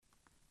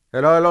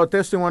Hello, hello,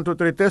 testing, 1, 2,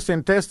 3,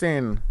 testing,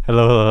 testing.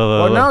 Hello, hello,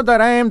 hello. Well, now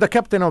that I am the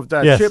captain of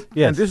the Yes, ship,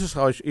 yes. and this is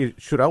how it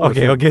should always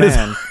Okay, be okay.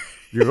 planned.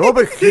 You're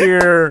over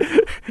here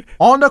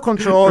on the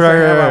controls. Right, I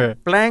have right, a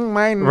right. plan,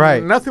 mine,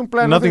 Right. nothing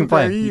planned, Nothing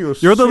planned. planned. You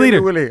You're the silly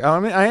leader. Willy. I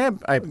mean, I am.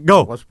 I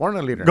Go. was born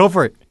a leader. Go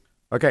for it.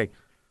 Okay.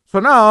 So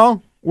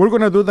now we're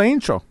going to do the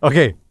intro.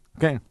 Okay.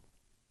 Okay.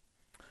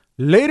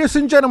 Ladies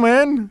and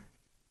gentlemen,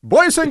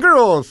 boys and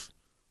girls,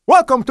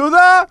 welcome to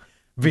the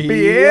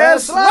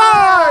BS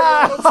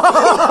Live!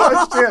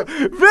 Oh, shit.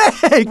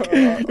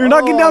 Vic! You're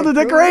knocking down the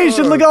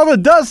decoration. God. Look at all the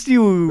dust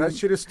you... That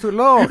shit is too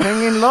low,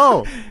 hanging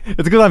low.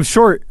 It's because I'm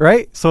short,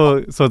 right? So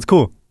it's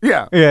cool.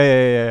 Yeah.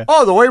 Yeah.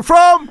 All the way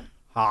from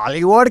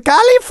Hollywood,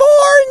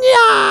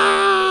 California!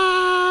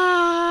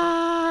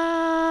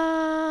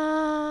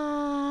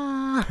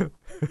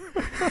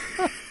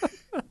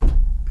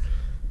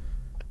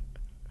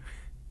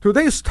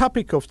 Today's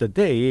topic of the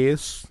day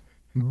is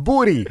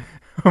booty.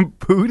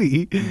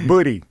 Booty.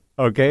 Booty.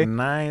 Okay.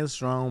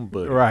 Nice round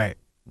booty. Right.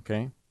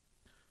 Okay.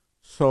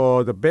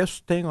 So the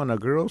best thing on a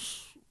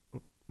girl's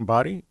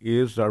body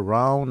is a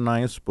round,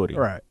 nice booty.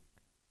 Right.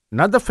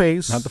 Not the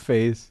face. Not the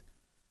face.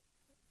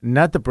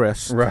 Not the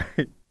breast. Right.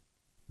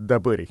 The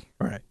booty.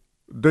 Right.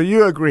 Do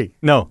you agree?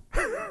 No.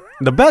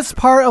 The best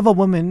part of a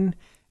woman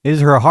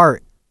is her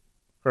heart.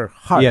 Her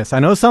heart. Yes, I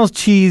know it sounds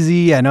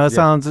cheesy. I know it Yeah.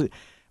 sounds...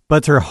 But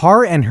it's her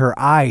heart and her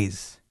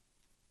eyes.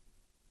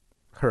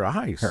 Her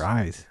eyes. Her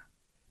eyes.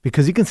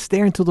 Because you can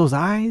stare into those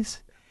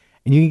eyes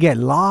and you can get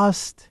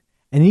lost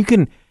and you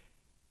can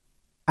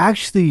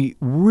actually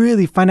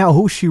really find out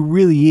who she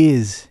really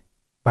is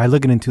by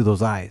looking into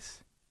those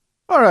eyes.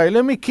 All right,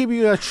 let me give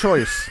you a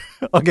choice.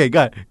 Okay,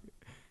 got it.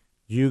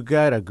 You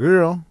got a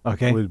girl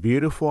Okay. with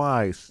beautiful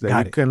eyes that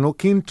Got you it. can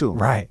look into.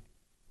 Right.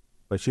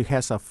 But she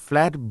has a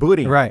flat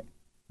booty. Right.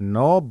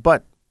 No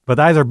butt. But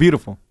the eyes are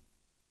beautiful.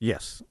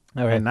 Yes.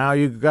 All right. And now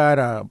you got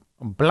a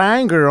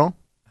blind girl.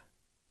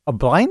 A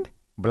blind?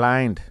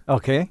 Blind.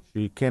 Okay.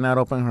 She cannot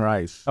open her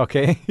eyes.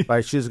 Okay.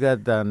 But she's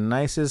got the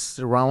nicest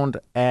round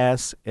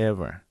ass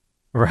ever.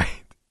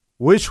 Right.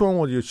 Which one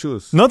would you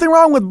choose? Nothing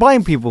wrong with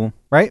blind people,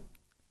 right?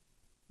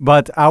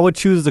 But I would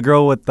choose the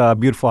girl with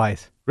beautiful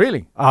eyes.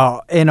 Really?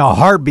 In a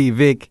heartbeat,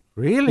 Vic.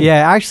 Really?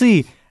 Yeah,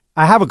 actually,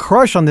 I have a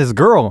crush on this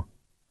girl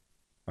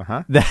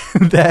Uh-huh.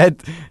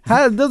 that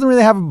doesn't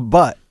really have a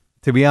butt,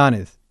 to be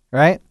honest,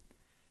 right?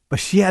 But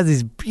she has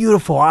these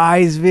beautiful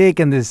eyes, Vic,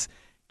 and this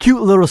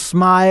cute little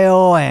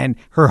smile, and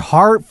her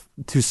heart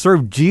to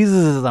serve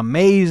Jesus is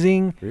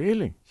amazing.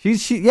 Really?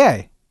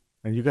 Yeah.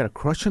 And you got a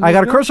crush on I this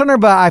got a girl? crush on her,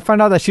 but I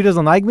found out that she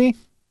doesn't like me.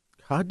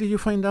 How did you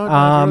find out?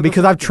 that girl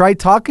Because doesn't I've tried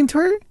talking to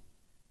her,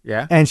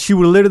 Yeah? and she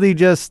would literally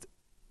just,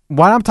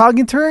 while I'm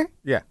talking to her,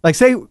 Yeah. like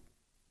say,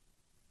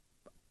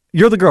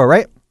 you're the girl,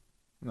 right?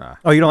 Nah.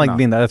 Oh, you don't like No.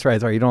 being that. That's right.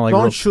 Sorry, you don't like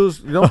Don't girls. choose.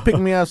 Don't pick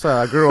me as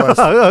a girl as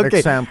Okay.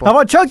 example. How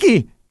about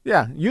Chucky?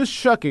 Yeah, use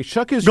Chucky.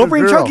 Chucky's Go your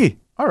bring girl. Chucky.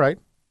 All right.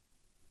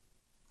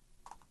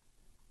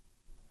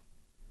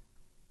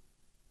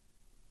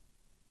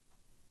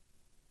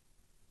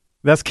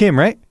 That's Kim,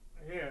 right?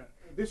 Yeah,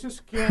 this is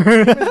Kim.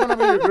 Kim is gonna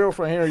be your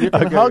girlfriend here. You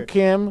can Okay. hug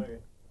Kim.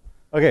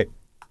 Okay.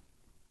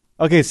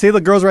 Okay, say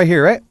the girl's right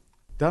here, right?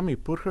 Dummy,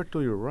 put her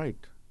to your right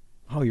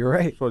Oh, you're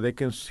right. so they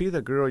can see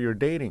the girl you're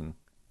dating.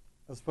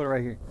 Let's put it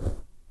right here.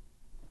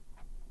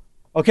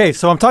 Okay,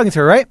 so I'm talking to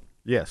her, right?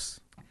 Yes.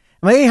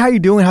 I'm like, hey, how you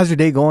doing? How's your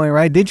day going,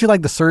 right? Did you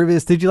like the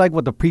service? Did you like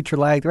what the preacher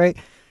liked, right?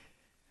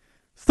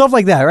 Stuff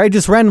like that, right?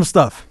 Just random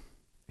stuff.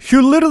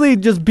 She'll literally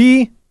just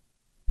be,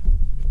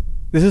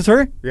 this is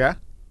her, Yeah.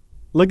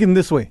 looking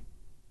this way.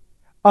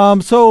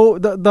 So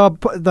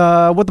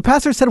the what the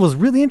pastor said was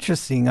really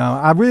interesting.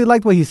 I really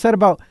liked what he said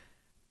about,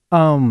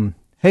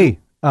 hey,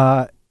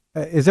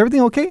 is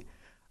everything okay?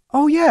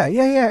 Oh yeah.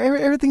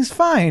 Everything's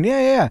fine.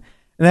 Yeah.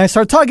 And then I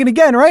start talking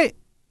again, right?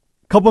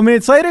 Couple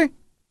minutes later,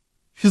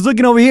 she's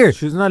looking over here.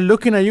 She's not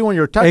looking at you when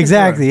you're talking.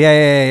 Exactly. To her.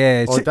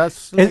 Yeah. Oh,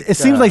 that's. It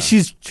seems like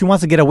she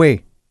wants to get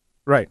away.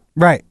 Right.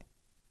 Right.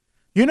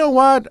 You know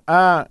what?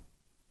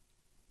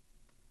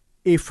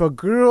 If a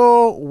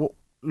girl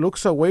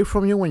looks away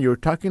from you when you're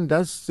talking,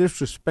 that's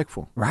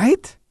disrespectful.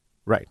 Right.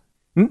 Right.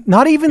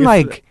 Not even It's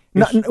like.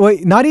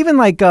 it's- Not even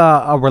like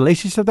a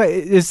relationship.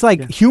 It's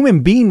like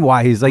human being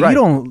wise. Like Right. you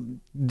don't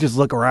just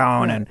look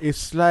around and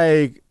It's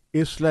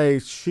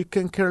like she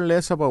can care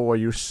less about what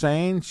you're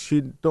saying.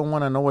 She don't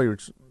want to know what you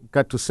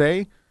got to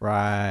say.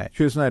 right.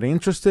 She's not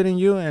interested in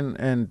you,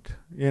 and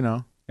you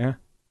know. Yeah.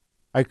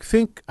 I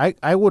think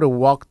I would have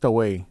walked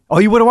away. Oh,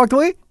 you would have walked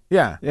away?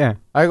 Yeah. Yeah.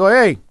 I go,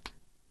 hey,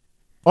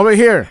 over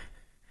here.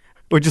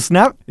 Would you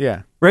snap?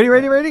 Yeah. Ready?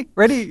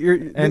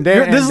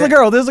 This is the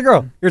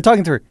girl. You're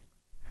talking to her.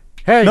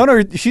 Hey. No,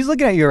 she's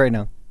looking at you right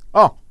now.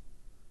 Oh.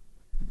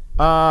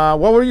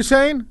 What were you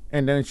saying?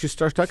 And then she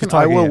starts talking.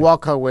 talking, I will yeah.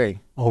 walk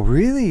away. Oh,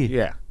 really?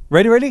 Yeah.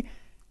 Ready?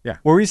 Yeah.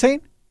 What were you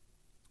saying?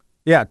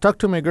 Yeah. Talk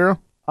to me,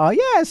 girl.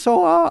 Yeah.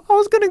 So I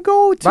was gonna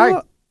go to.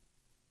 Bye.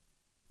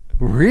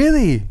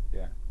 Really?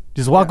 Yeah.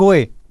 Just walk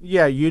away.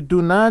 Yeah. You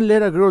do not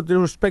let a girl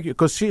disrespect you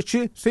because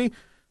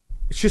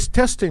she's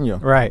testing you.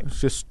 Right.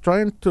 She's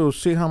trying to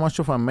see how much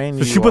of a man So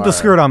you she put the are.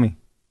 skirt on me.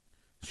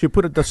 She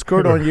put the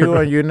skirt on you,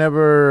 and you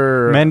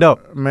never Manned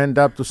up. manned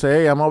up to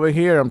say, "Hey, I'm over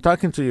here. I'm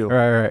talking to you."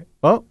 Right.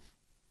 Well,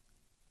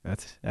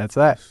 that's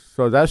that.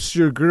 So that's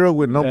your girl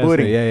with no That's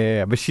booty. it.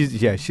 Yeah. But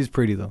she's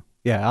pretty though.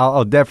 Yeah,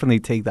 I'll definitely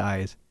take the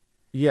eyes.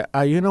 Yeah.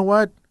 You know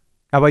what?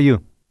 How about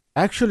you?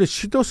 Actually,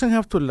 she doesn't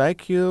have to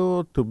like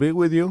you to be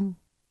with you.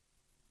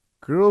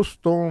 Girls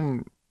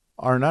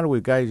are not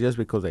with guys just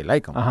because they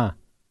like them. Uh-huh.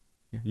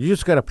 You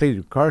just gotta play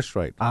your cards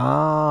right.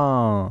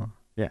 Oh.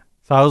 Yeah.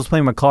 So I was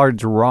playing my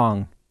cards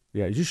wrong.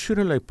 Yeah, you should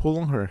have like pulled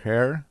on her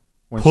hair.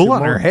 When Pull she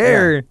on her moved-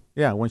 hair.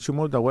 Yeah, when she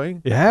moved away.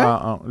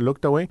 Yeah?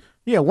 Looked away.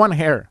 Yeah, one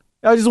hair.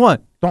 I just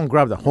want. Don't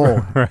grab the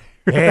whole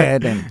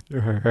head and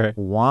Right.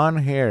 one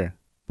hair.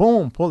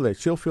 Boom, pull it.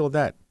 She'll feel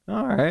that.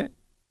 All right.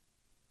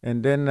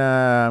 And then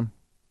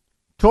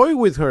toy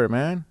with her,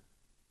 man.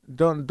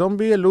 Don't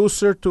be a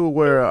loser to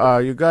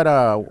where you got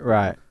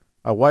Right.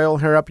 a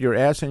wild hair up your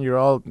ass and you're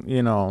all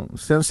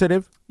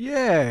sensitive.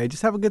 Yeah,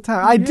 just have a good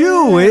time. I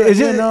do. Yeah, It's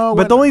you just, know,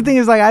 but the when- only thing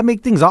is, like, I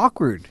make things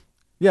awkward.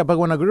 Yeah, but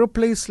when a girl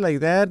plays like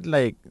that,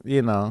 like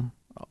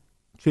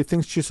she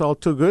thinks she's all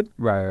too good.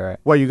 Right.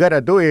 What you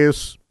gotta do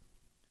is,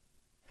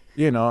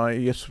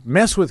 just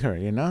mess with her.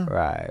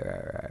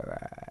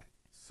 Right.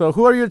 So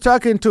who are you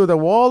talking to, the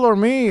wall or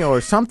me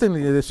or something?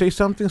 They say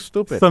something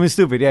stupid. Something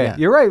stupid. Yeah. Yeah.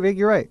 You're right, Vic.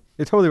 You're right.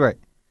 You're totally right.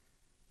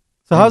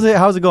 So how's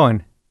it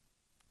going?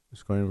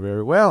 It's going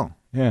very well.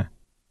 Yeah.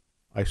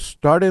 I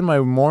started my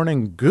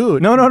morning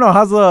good. No.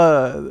 How's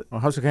the? Oh,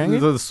 how's it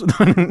hanging?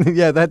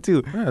 Yeah, that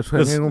too. Yeah, it's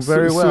The hanging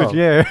very switch, well.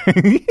 yeah.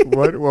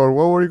 What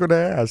were you gonna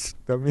ask?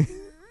 Tell me.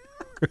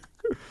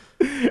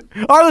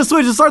 All right, let's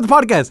switch and start the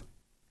podcast.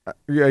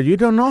 Yeah, you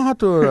don't know how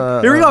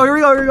to. Here we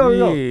go.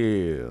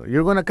 Yeah.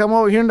 You're gonna come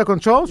over here in the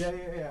controls?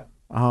 Yeah.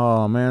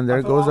 Oh man,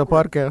 there goes the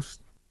podcast.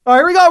 All right,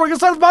 here we go. We're gonna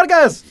start the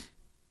podcast.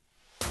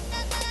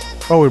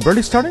 Oh, we're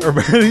barely starting. We're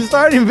barely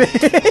starting, Vic.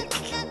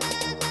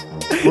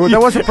 Well,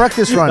 that was a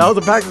practice run. That was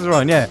a practice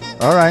run. Yeah.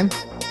 All right.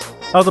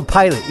 That was a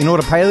pilot. You know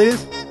what a pilot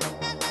is?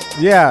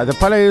 Yeah, the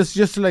pilot is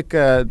just like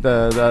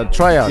the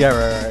tryout.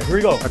 Right. Here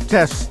we go. A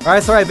test. All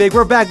right, sorry, Big.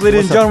 We're back,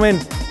 ladies and What's up? gentlemen.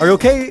 Are you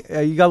okay?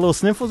 You got a little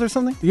sniffles or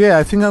something? Yeah,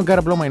 I think I've got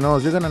to blow my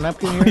nose. You got a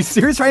napkin Are you here?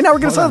 serious right now? We're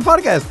going to start the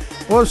podcast.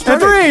 Well, And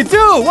start it. 3, 2,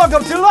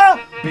 welcome to the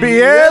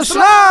BS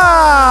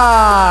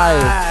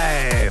Live!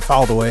 Live.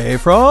 All the way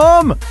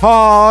from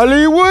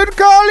Hollywood,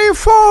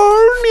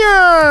 California!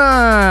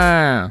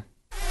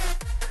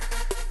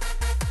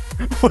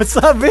 What's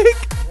up, Vic?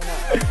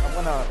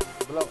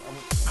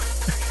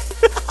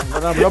 I'm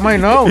gonna blow my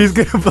nose. He's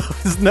going to blow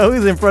his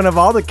nose in front of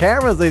all the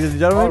cameras, ladies and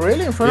gentlemen. Oh,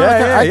 really? In front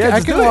Yeah, of yeah, I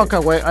just can do it. walk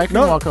away. I can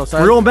walk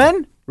outside. Real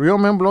men? Real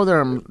men blow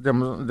their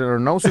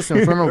noses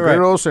in front of Right.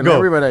 girls and Go.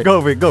 everybody.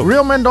 Go, Vic, go.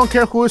 Real men don't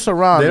care who is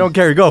around. They don't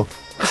care. Go.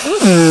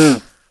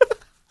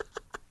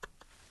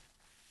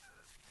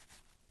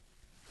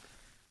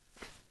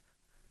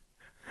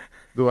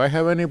 Do I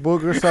have any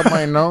boogers up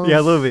my nose? Yeah,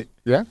 a little bit.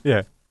 Yeah?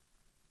 Yeah.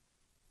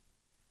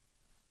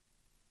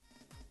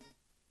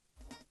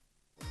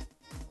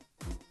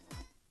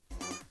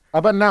 How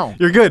about now?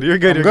 You're good. You're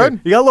good. I'm You're good?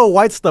 You got a little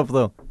white stuff,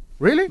 though.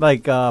 Really?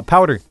 Like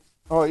powder.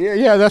 Oh,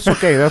 yeah, that's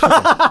okay. That's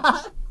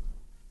okay.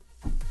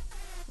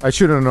 I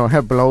shouldn't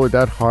have blown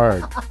that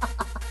hard.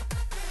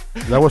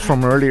 That was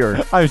from earlier.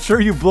 I'm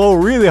sure you blow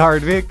really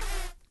hard, Vic.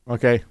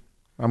 Okay,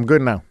 I'm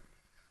good now.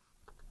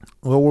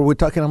 What were we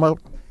talking about?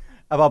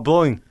 About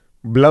blowing.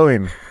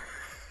 Blowing.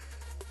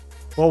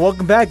 Well,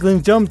 welcome back, ladies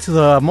and gentlemen, to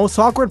the most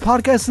awkward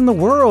podcast in the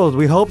world.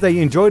 We hope that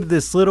you enjoyed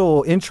this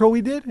little intro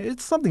we did.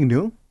 It's something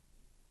new.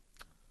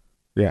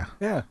 Yeah.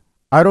 Yeah.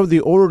 Out of the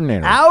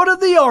ordinary. Out of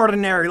the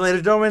ordinary, ladies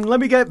and gentlemen. Let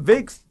me get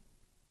Vic's.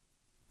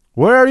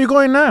 Where are you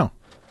going now?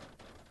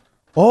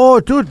 Oh,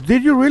 dude,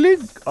 did you really?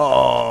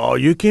 Oh,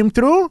 you came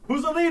through?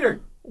 Who's the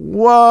leader?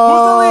 Whoa.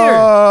 Who's the leader?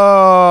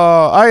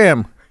 I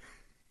am.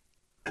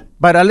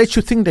 But I'll let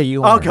you think that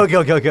you are. Okay. I'll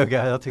take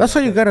That's that.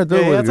 what you gotta do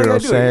Yeah, with that's how you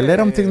girls. gotta do it. Let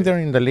them think they're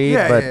in the lead,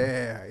 but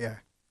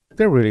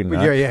they're really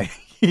not.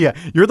 Yeah.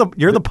 You're the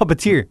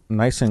puppeteer.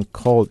 Nice and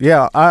cold.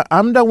 Yeah,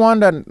 I'm the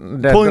one that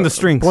Pulling the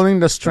strings. Pulling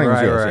the strings.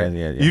 Right, Yes, right.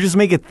 Yeah. You just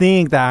make it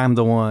think that I'm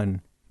the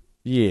one.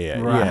 Yeah.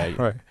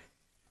 Right.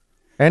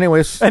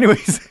 Anyways,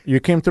 Anyways. you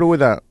came through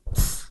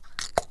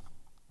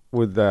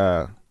with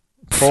the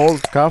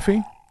cold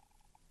coffee.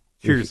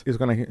 Cheers. It's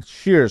gonna hit.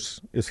 Cheers.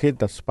 It's hit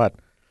the spot.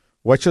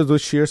 Watch us do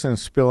cheers and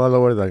spill all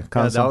over the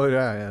console.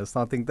 Let's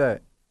not think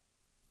that.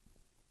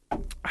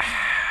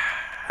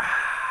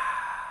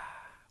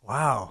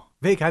 Wow.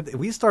 Vic,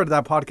 we started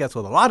that podcast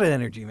with a lot of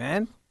energy,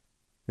 man.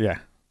 Yeah.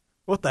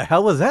 What the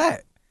hell was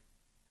that?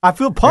 I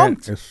feel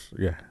pumped.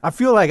 Yeah. I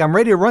feel like I'm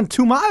ready to run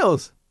 2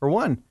 miles or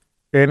 1.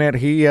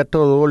 Energía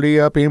todo el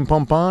día, pim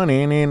pam pam.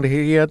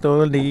 Energía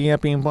todo el día,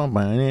 pim pam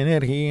pam.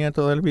 Energía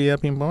todo el día,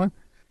 pim pam.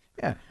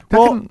 Yeah.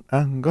 Go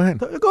ahead.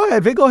 Go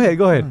ahead, Vic. Go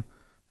ahead.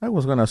 I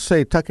was gonna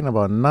say, talking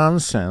about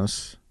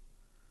nonsense.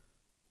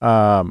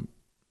 I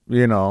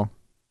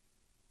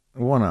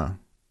wanna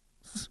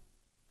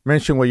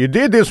mention what you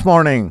did this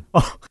morning.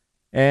 Oh.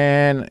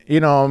 And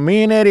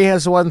me and Eddie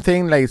has one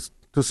thing like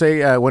to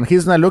say when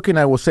he's not looking.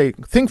 I will say,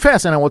 think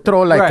fast, and I will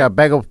throw like Right. a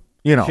bag of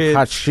Chips.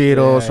 hot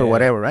Cheetos Yeah, or yeah,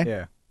 whatever, right?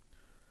 Yeah.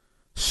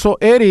 So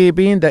Eddie,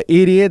 being the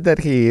idiot that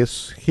he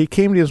is, he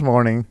came this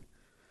morning.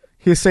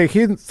 He said,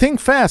 "He think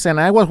fast," and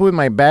I was with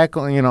my back,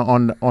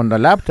 on the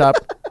laptop.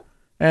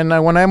 And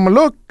when I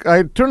look,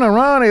 I turn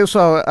around. It's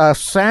a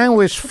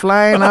sandwich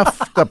flying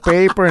off the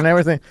paper and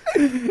everything.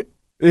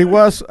 It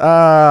was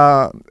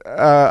what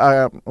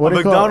do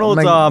you call it?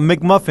 McDonald's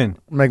McMuffin.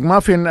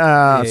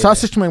 McMuffin,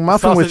 sausage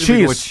McMuffin with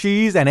cheese. With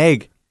cheese and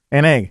egg.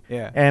 An egg.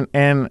 Yeah.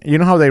 And you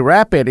know how they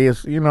wrap it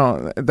is,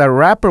 the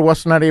wrapper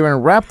was not even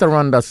wrapped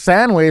around the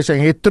sandwich,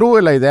 and he threw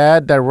it like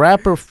that. The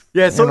wrapper.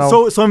 Yeah.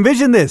 So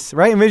envision this,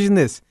 right? Envision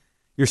this.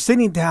 You're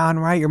sitting down,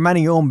 right? You're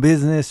minding your own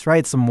business, right?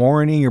 It's the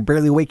morning. You're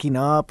barely waking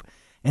up,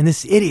 and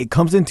this idiot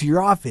comes into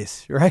your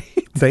office, right?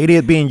 The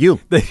idiot being you.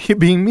 The idiot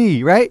being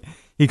me, right?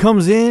 He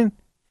comes in.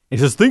 He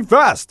says, "Think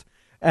fast,"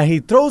 and he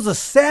throws a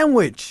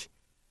sandwich,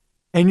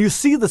 and you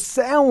see the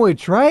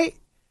sandwich, right?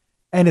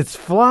 And it's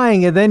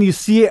flying, and then you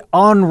see it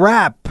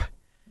unwrap,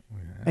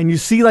 and you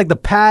see like the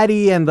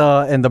patty and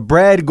the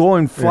bread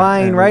going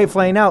flying, right,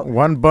 flying out.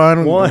 One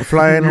bun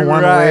flying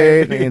one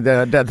way, and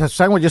the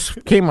sandwich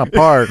just came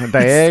apart. The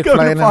egg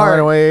flying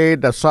another way,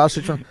 the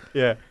sausage.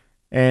 Yeah.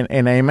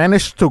 And I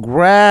managed to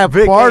grab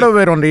part of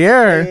it on the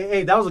air.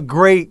 Hey, that was a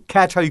great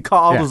catch. How you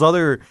caught all those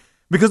other,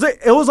 because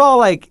it was all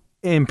like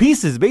in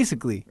pieces,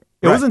 basically.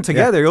 It wasn't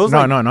together. It was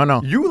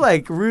no. You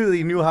like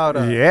really knew how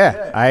to.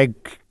 Yeah. I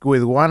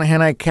with one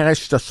hand I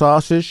catch the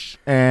sausage,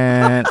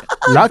 and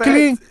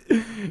luckily,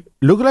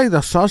 looked like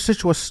the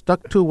sausage was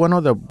stuck to one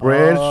of the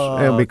breads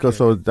because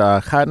of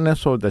the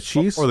hotness of the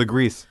cheese or the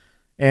grease.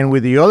 And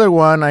with the other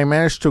one, I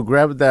managed to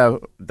grab the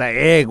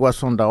egg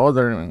was on the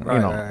other,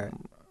 Right.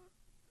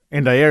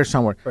 in the air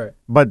somewhere. Right.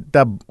 But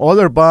the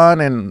other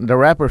bun and the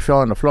wrapper fell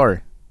on the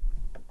floor.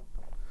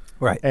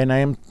 Right. And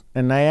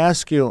I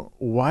ask you,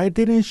 why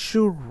didn't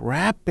you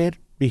wrap it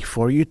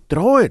before you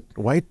throw it?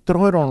 Why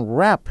throw it on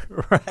wrap?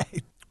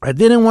 Right. I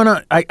didn't want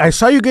to. I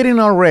saw you getting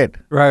all red.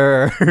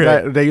 Right.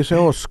 That you say,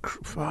 "Oh,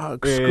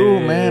 screw,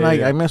 man,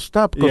 I messed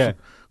up."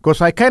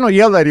 Because I kind of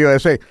yelled at you. I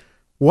say,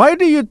 "Why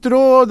do you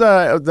throw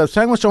the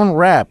sandwich on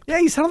wrap?" Yeah,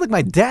 you sound like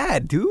my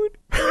dad, dude.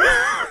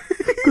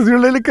 Because you're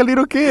like a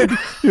little kid.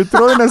 You're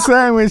throwing a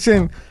sandwich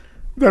and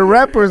the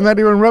wrapper is not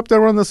even wrapped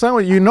around the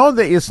sandwich. You know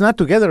that it's not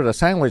together, the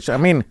sandwich. I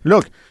mean,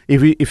 look,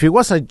 if it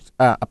was a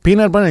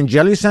peanut butter and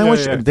jelly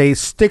sandwich, they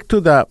stick to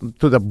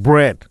the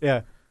bread.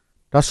 Yeah.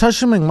 The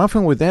sausage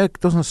McMuffin with egg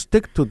doesn't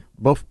stick to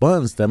both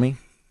buns, dummy.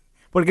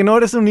 Porque no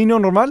eres un niño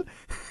normal?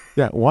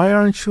 Yeah, why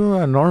aren't you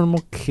a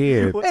normal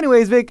kid? Well,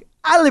 anyways, Vic,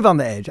 I live on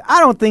the edge.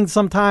 I don't think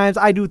sometimes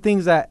I do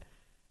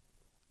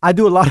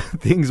a lot of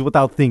things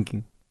without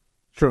thinking.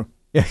 True.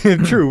 Yeah,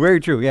 true, very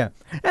true, yeah.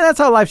 And that's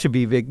how life should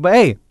be, Vic. But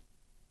hey,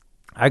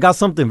 I got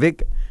something,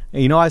 Vic.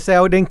 I say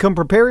I didn't come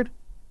prepared.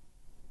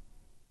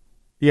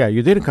 Yeah,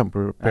 you didn't come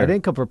prepared. I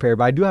didn't come prepared,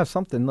 but I do have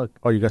something. Look.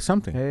 Oh, you got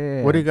something?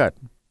 Yeah. What do you got?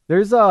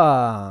 There's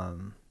a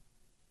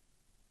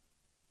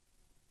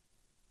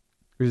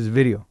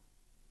video.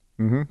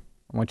 Mm-hmm.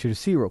 I want you to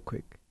see real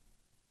quick.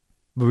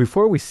 But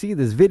before we see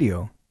this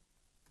video,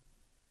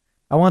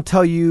 I want to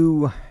tell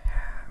you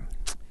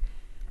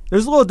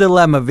there's a little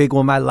dilemma, Vic,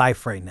 with my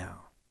life right now.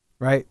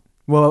 Right?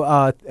 Well,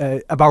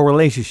 about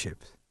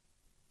relationships.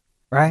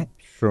 Right?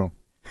 Sure.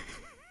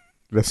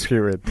 Let's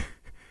hear it.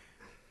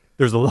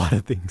 There's a lot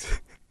of things.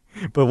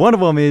 But one of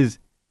them is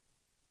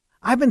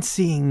I've been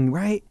seeing,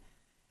 right?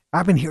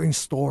 I've been hearing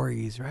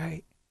stories,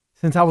 right?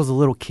 Since I was a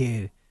little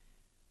kid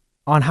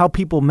on how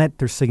people met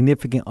their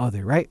significant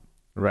other, right?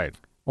 Right.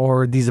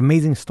 Or these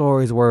amazing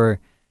stories where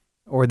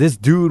this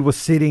dude was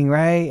sitting,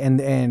 right?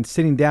 And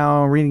sitting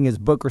down reading his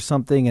book or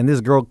something, and this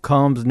girl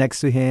comes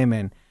next to him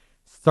and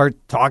start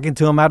talking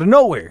to him out of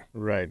nowhere.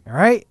 Right. All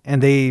right?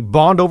 And they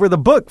bond over the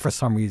book for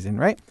some reason,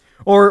 right?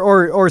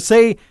 Or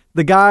say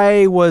the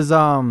guy was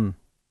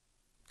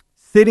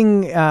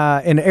sitting in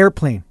an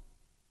airplane,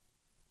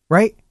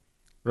 right?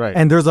 Right.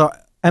 And there's a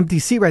empty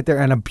seat right there,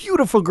 and a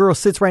beautiful girl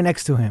sits right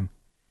next to him.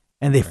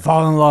 And they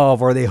fall in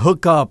love, or they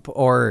hook up,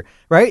 or,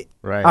 right?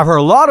 Right. I've heard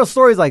a lot of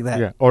stories like that.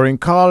 Yeah. Or in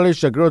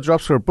college, the girl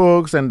drops her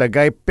books and the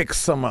guy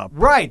picks them up.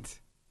 Right.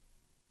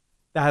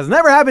 That has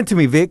never happened to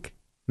me, Vic.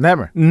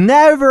 Never.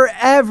 Never,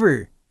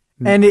 ever.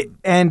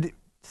 And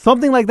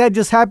something like that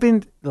just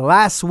happened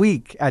last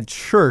week at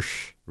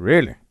church.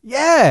 Really?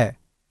 Yeah.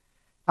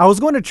 I was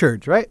going to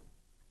church, right?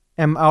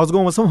 And I was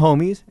going with some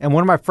homies, and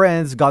one of my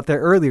friends got there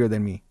earlier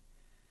than me.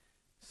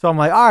 So I'm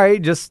like, all right,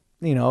 just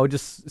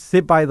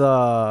sit by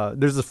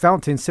there's a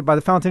fountain, sit by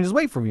the fountain, just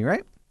wait for me,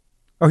 right?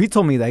 Or he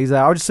told me that. He's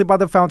like, I'll just sit by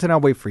the fountain, I'll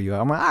wait for you.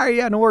 I'm like, all right,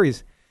 yeah, no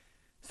worries.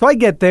 So I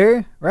get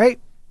there, right?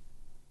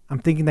 I'm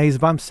thinking that he's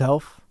by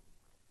himself.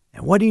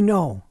 And what do you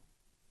know?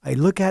 I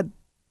look at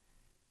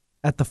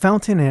the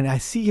fountain and I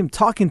see him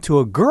talking to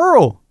a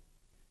girl.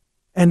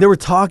 And they were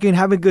talking,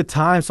 having a good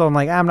time. So I'm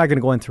like, I'm not going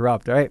to go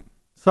interrupt, right?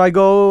 So I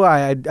go,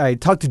 I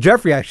talked to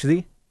Jeffrey,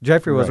 actually.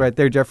 Jeffrey was right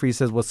there. Jeffrey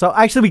says, what's up?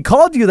 Actually, we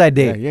called you that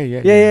day.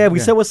 Yeah. We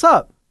said, what's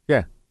up?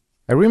 Yeah.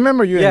 I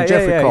remember you and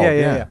Jeffrey called.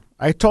 Yeah.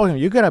 I told him,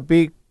 you got to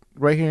be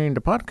right here in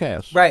the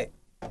podcast. Right.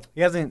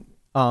 He hasn't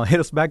hit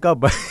us back up.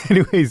 But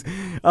anyways,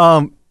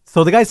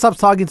 so the guy stops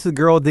talking to the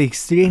girl. They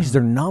exchange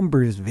their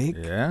numbers, Vic.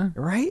 Yeah.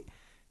 Right?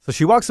 So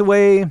she walks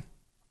away.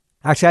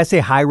 Actually, I say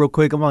hi real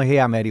quick. I'm like, hey,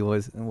 I'm Eddie,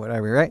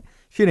 whatever, right?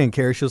 She didn't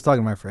care. She was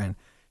talking to my friend.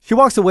 She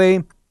walks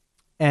away,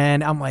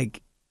 and I'm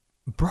like,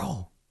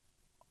 bro,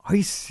 are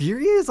you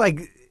serious?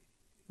 Like,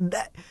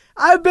 that,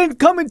 I've been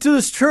coming to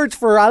this church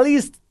for at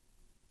least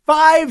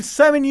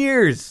 5-7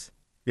 years.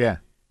 Yeah.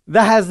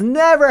 That has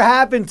never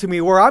happened to me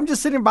where I'm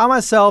just sitting by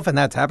myself, and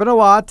that's happened a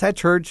lot at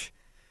church.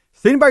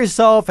 Sitting by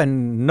yourself,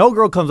 and no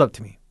girl comes up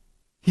to me.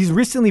 He's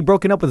recently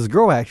broken up with his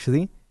girl,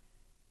 actually.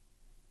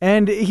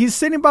 And he's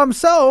sitting by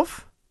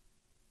himself,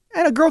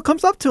 and a girl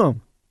comes up to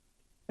him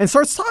and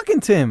starts talking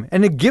to him,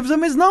 and it gives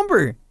him his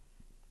number.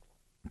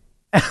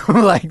 And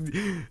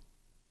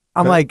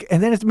I'm like,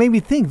 and then it made me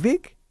think,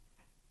 Vic,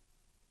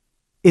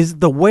 is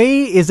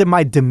it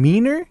my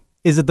demeanor?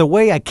 Is it the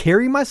way I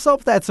carry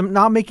myself that's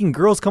not making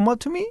girls come up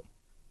to me?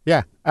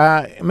 Yeah.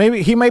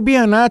 Maybe he might be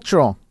a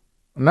natural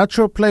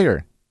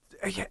player.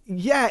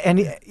 Yeah,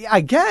 and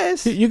I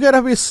guess You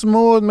gotta be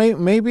smooth.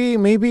 Maybe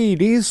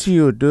it is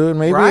you, dude.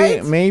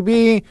 Right?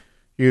 Maybe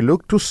you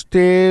look too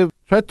stiff.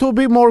 Try to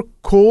be more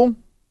cool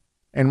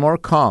and more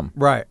calm.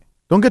 right.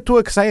 Don't get too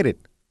excited.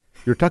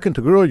 You're talking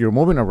to a girl, you're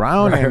moving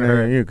around, Right, and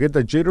right. you get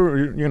the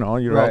jitter.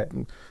 You're Right.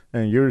 all,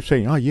 and you're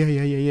saying, "Oh yeah."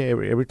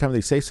 Every time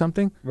they say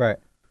something, Right.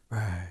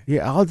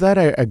 yeah, all that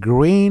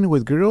agreeing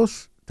with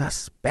girls,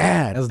 that's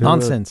bad. That's dude.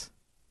 nonsense.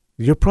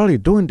 You're probably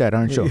doing that,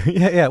 aren't you?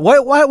 Yeah.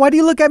 Why do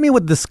you look at me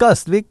with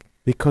disgust, Vic?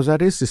 Because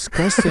that is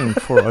disgusting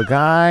for a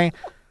guy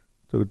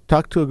to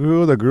talk to a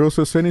girl. The girl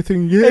says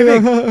anything, Hey,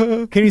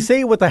 yeah. Can you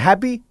say it with a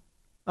happy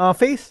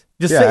face?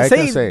 Just Yeah, I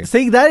can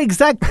say that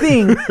exact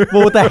thing,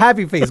 but with a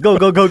happy face. Go.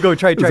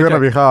 Try. It's gonna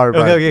be hard.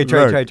 Okay,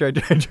 but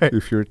try.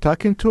 if you're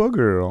talking to a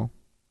girl,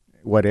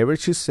 whatever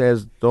she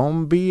says,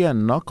 don't be a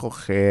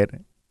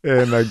knucklehead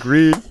and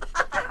agree.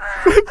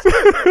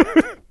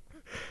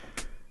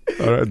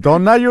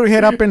 Don't nod your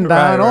head up and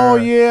down. Right. Oh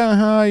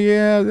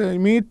yeah,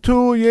 me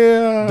too.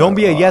 Yeah. Don't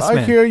be a yes I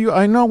man. hear you.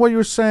 I know what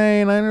you're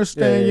saying. I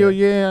understand Yeah. you.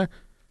 Yeah.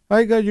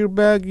 I got your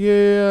back.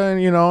 Yeah, and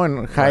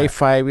and high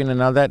fiving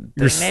and all that.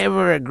 They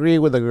never agree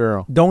with a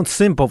girl. Don't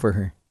simp over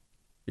her.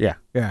 Yeah.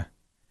 Yeah.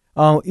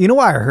 You know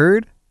what I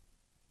heard?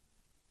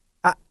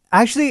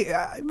 Actually,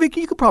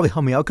 Vicky, you could probably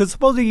help me out because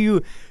supposedly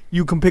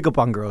you can pick up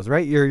on girls,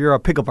 right? You're a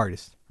pickup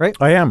artist, right?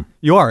 I am.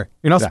 You are.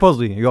 You're not Yeah.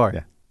 supposedly. You are.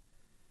 Yeah.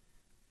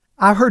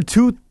 I've heard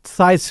two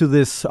sides to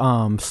this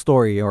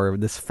story or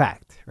this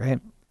fact, right?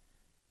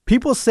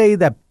 People say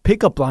that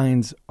pickup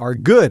lines are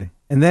good,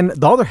 and then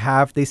the other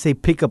half they say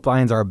pickup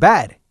lines are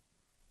bad.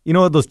 You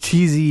know those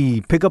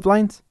cheesy pickup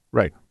lines?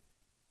 Right.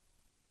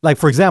 Like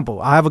for example,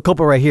 I have a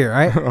couple right here,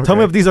 right? Tell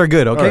me if these are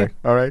good, okay?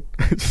 All right.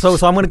 So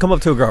I'm gonna come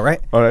up to a girl,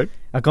 right? All right.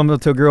 I come up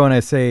to a girl and I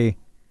say,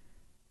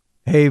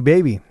 "Hey,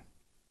 baby,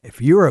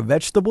 if you're a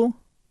vegetable,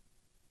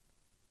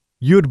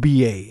 you'd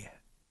be a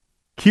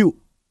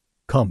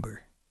cucumber."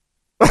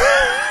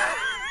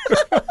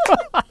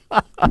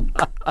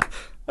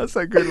 That's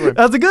a good one.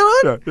 That's a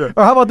good one? Yeah.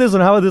 Or how about this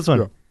one?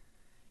 Yeah.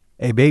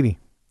 Hey, baby,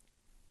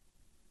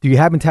 do you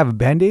happen to have a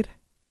Band-Aid?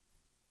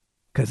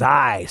 Because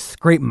I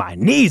scrape my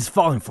knees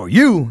falling for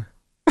you.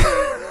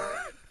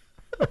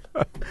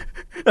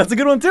 That's a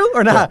good one too,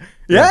 or not?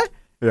 Yeah?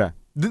 Yeah.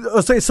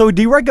 So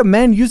do you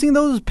recommend using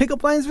those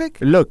pickup lines, Vic?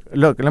 Look.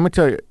 Let me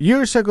tell you.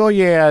 Years ago,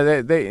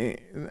 yeah, they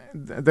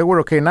were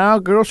okay. Now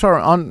girls are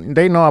on.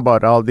 They know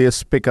about all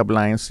these pickup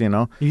lines,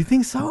 You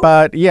think so?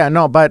 But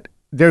but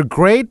they're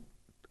great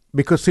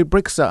because it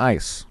breaks the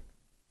ice.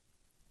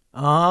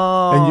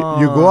 Oh.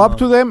 And you go up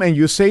to them and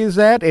you say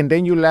that, and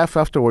then you laugh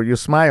afterward. You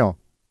smile,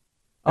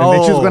 and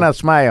then she's gonna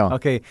smile.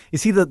 Okay. You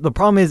see, the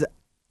problem is,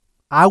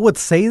 I would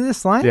say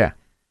this line, Yeah.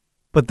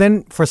 but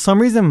then for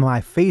some reason my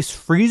face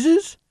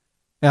freezes,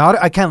 and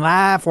I can't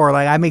laugh or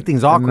like I make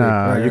things awkward. No,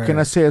 Right, you right,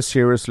 cannot say it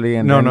seriously.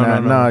 And No,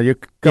 then, no. You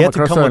come have to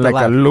across come with a like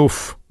laugh.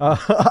 aloof.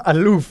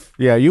 Aloof.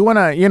 Yeah, you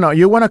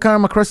wanna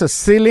come across as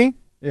silly,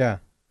 Yeah.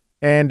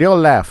 and they'll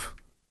laugh.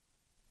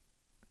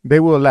 They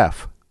will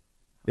laugh.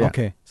 Yeah.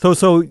 Okay. So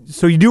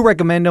you do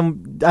recommend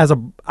them as a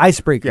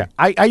icebreaker? Yeah,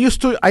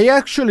 I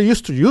actually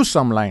used to use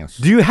some lines.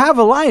 Do you have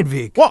a line,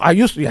 Vic? Well, I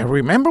used to. Yeah,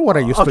 remember what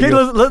I used to Okay,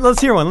 use?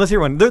 let's hear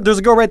one. There's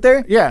a girl right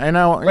there. Yeah, and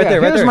now Right there.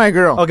 Right here's there. my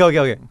girl.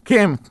 Okay.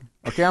 Kim.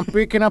 Okay, I'm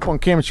picking up on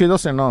Kim. She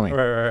doesn't know me.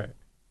 Right.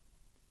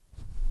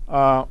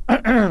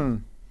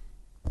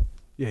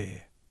 Yeah.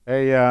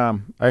 Hey,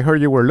 I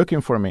heard you were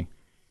looking for me.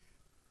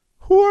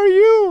 Who are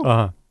you?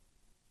 Uh-huh.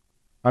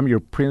 I'm your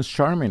Prince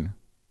Charming.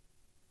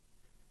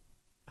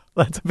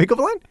 That's a pickup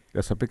line?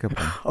 That's a pickup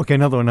line. Okay,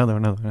 another one.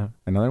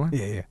 Another one?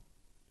 Yeah.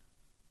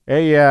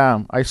 Hey,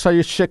 I saw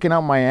you checking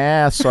out my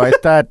ass, so I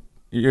thought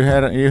you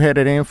had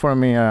it in for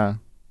me.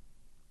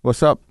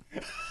 What's up?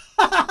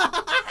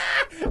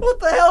 What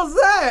the hell's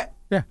that?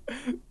 Yeah.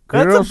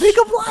 That's a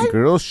pickup line?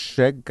 Girls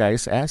check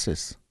guys'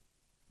 asses.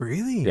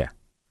 Really? Yeah.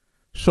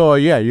 So,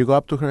 you go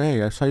up to her.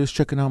 Hey, I saw you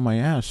checking out my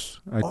ass.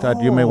 I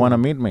thought you may want to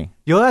meet me.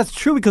 Yo, that's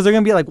true because they're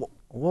going to be like,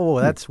 whoa,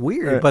 that's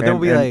weird. But they'll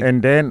be like...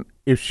 And then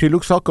if she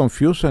looks all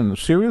confused and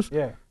serious,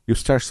 Yeah. you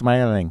start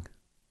smiling.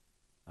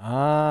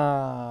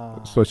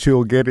 Ah. So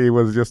she'll get it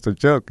was just a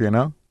joke, you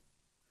know?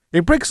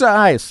 It breaks the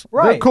ice.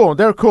 Right.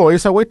 They're cool.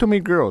 It's a way to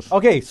meet girls.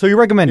 Okay, so you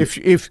recommend it.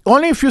 If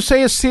only if you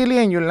say it's silly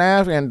and you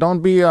laugh and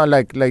don't be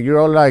like you're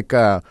all like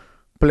a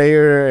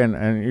player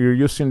and you're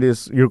using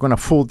this, you're going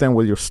to fool them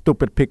with your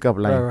stupid pickup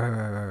line.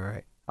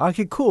 Right.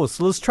 Okay, cool.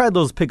 So let's try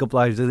those pickup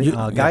lines,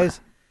 guys.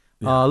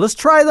 Yeah. Let's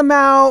try them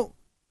out.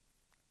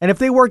 And if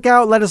they work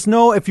out, let us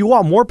know. If you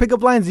want more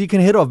pickup lines, you can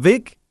hit up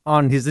Vic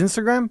on his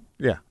Instagram.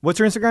 Yeah. What's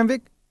your Instagram,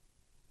 Vic?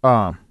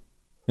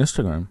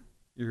 Instagram.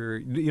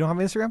 You don't have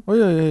an Instagram? Oh,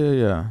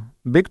 yeah.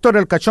 Victor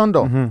El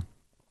Cachondo. Mm-hmm.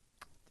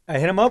 I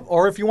hit him up.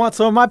 Or if you want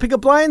some of my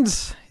pickup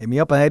lines, hit me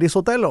up at Eddie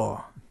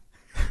Sotelo.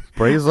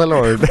 Praise the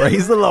Lord.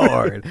 Praise the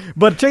Lord.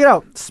 But check it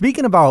out.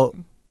 Speaking about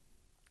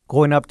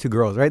going up to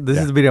girls, right? This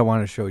is the video I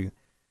wanted to show you.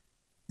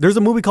 There's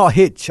a movie called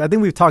Hitch. I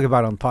think we've talked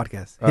about it on the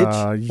podcast.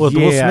 Hitch with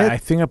Will Smith. I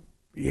think,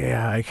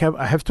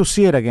 I have to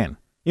see it again.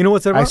 You know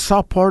what's that about? I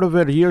saw part of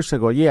it years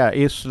ago. Yeah,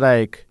 it's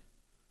like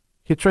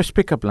he tries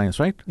pickup lines,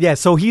 right? Yeah,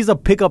 so he's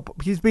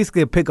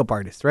basically a pickup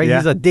artist, right? Yeah.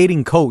 He's a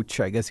dating coach,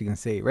 I guess you can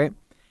say, right?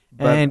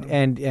 But,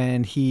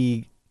 and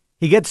he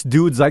gets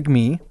dudes like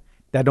me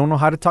that don't know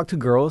how to talk to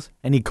girls,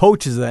 and he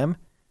coaches them.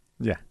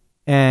 Yeah.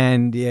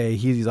 And yeah,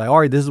 he's like, all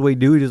right, this is what you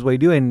do, this is what you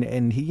do,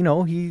 and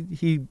he,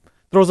 he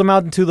throws them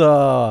out into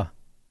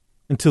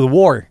the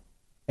war,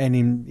 and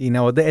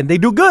and they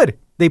do good.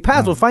 They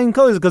pass with flying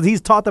colors because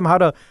he's taught them how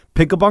to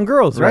pick up on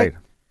girls, right?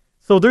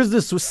 So there's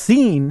this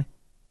scene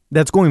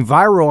that's going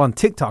viral on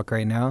TikTok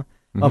right now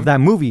of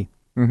that movie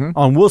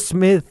on Will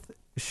Smith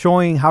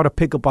showing how to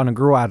pick up on a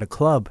girl at a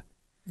club.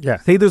 Yeah.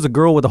 Say there's a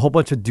girl with a whole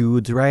bunch of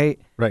dudes, right?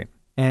 Right.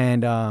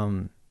 And,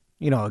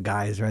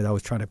 guys, right, that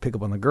was trying to pick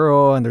up on the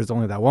girl, and there's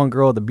only that one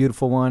girl, the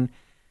beautiful one.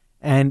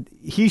 And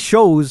he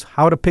shows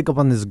how to pick up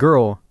on this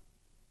girl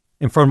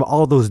in front of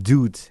all those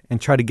dudes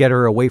and try to get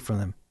her away from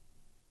them.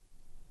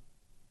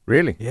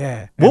 Really?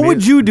 Yeah. What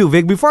would you do,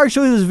 Vic? Before I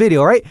show you this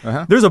video, right?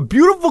 There's a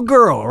beautiful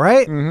girl,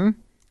 right? Mm-hmm.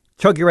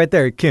 Chucky right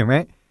there, Kim,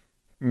 right?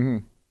 Mm-hmm.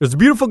 There's a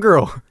beautiful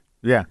girl.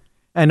 Yeah.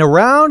 And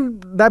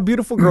around that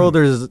beautiful girl,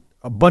 there's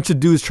a bunch of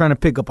dudes trying to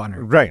pick up on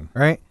her. Right.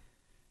 Right?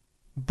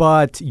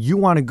 But you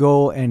want to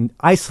go and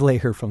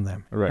isolate her from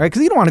them. Right.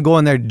 Because you don't want to go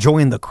in there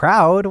join the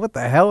crowd. What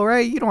the hell,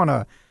 right? You don't want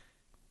to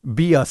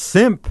be a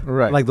simp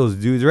like those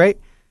dudes, right?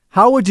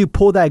 How would you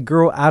pull that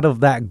girl out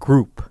of that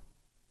group?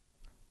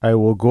 I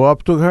will go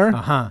up to her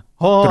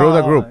through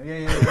the group.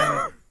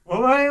 Yeah.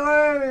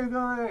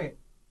 Wait.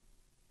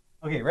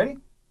 Okay, ready?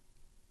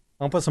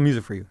 I'll put some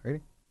music for you.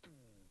 Ready?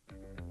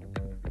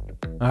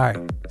 All right.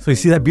 So you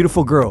see that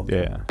beautiful girl?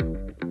 Yeah.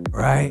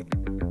 Right?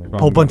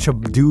 Whole bunch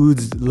of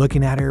dudes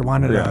looking at her,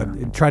 wanted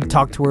to try to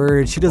talk to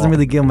her. She doesn't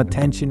really give them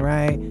attention,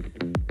 right?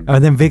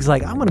 And then Vic's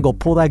like, I'm going to go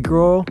pull that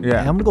girl. Yeah.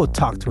 And I'm going to go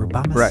talk to her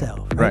by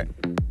myself. Right.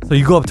 So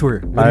you go up to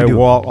her.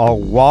 I'll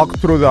walk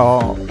through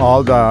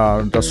all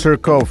the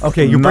circle of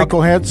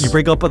knuckleheads. You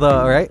break up with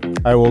right?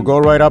 I will go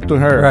right up to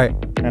her. Right.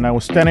 And I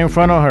will stand in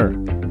front of her.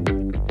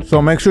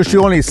 So make sure she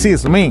only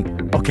sees me.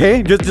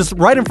 Okay. Just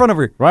right in front of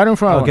her. Right in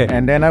front of her.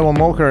 And then I will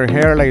move her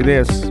hair like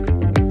this.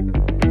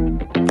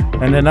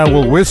 And then I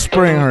will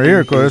whisper in her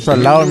ear because it's a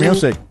loud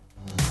music.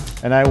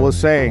 And I will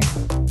say,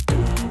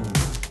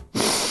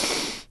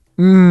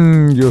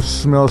 you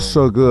smell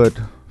so good.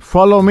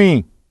 Follow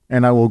me.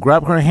 And I will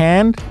grab her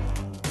hand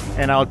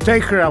and I'll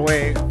take her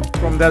away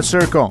from that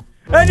circle.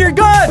 And you're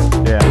good.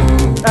 Yeah.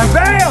 And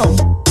bam.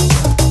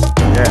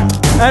 Yeah.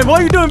 And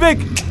what are you doing, Vic?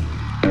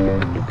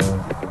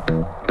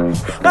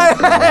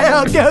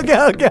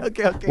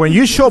 Okay. When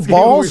you show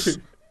balls,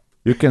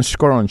 you can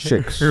score on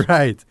chicks.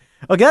 Right.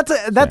 Okay,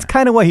 that's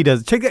kind of what he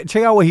does. Check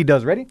out what he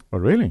does. Ready? Oh,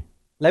 really?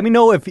 Let me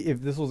know if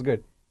this was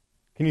good.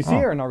 Can you see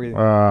her or not really?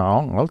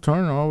 I'll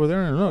turn over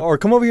there and look. Or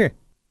come over here.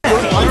 Hey,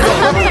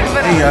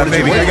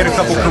 baby, can I get a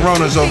couple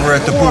Coronas over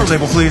at the pool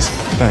table, please?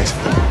 Thanks.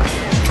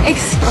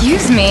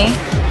 Excuse me.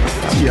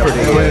 Wait a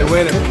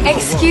minute.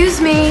 Excuse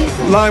me.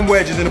 Lime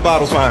wedges in the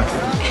bottle's fine.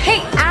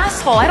 Hey,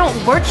 asshole, I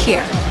don't work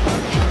here.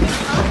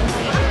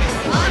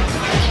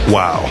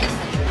 Wow.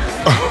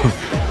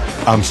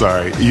 I'm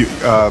sorry.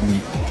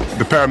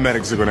 The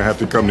paramedics are going to have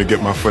to come to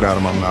get my foot out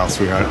of my mouth,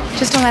 sweetheart.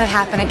 Just don't let it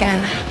happen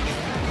again.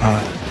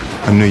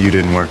 I knew you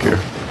didn't work here.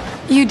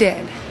 You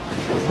did.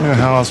 Yeah,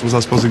 how else was I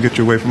supposed to get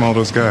you away from all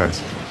those guys?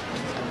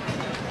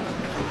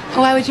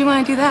 Why would you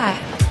want to do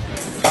that?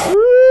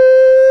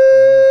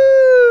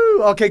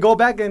 Woo! Okay, go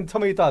back and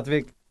tell me your thoughts,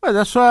 Vic. Well,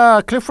 that's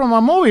a clip from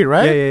a movie,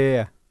 right?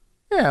 Yeah.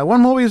 Yeah, what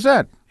movie is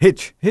that?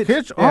 Hitch.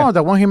 Yeah. Oh,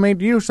 the one he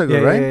made years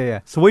ago, right?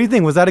 Yeah. So what do you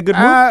think? Was that a good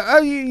move?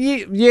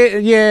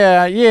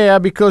 Yeah,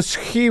 because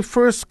he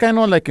first kind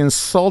of like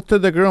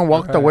insulted the girl and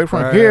walked away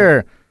from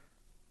here.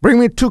 Bring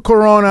me 2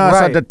 Coronas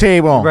at the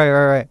table.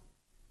 Right.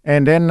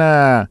 And then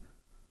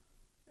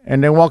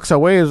walks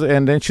away,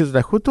 and then she's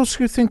like, who does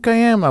you think I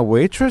am, a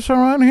waitress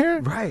around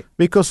here? Right.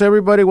 Because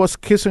everybody was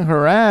kissing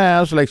her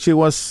ass like she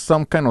was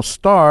some kind of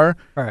star.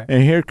 Right.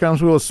 And here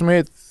comes Will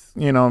Smith,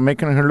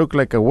 making her look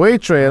like a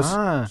waitress.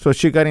 So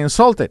she got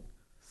insulted.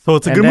 So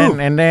it's a good move.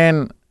 And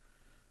then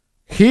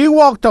he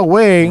walked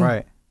away.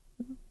 Right.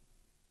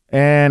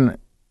 and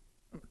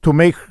to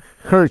make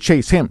her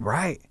chase him.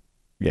 Right.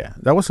 Yeah,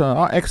 that was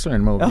an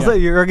excellent movie. Also,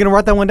 you're gonna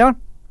write that one down.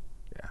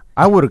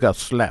 I would have got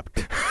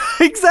slapped.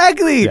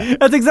 Exactly. Yeah.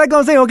 That's exactly what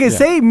I'm saying. Okay,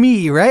 say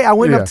me, right? I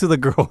went Yeah. up to the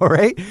girl,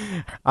 right?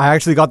 I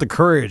actually got the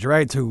courage,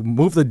 right, to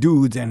move the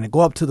dudes and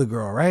go up to the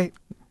girl, right?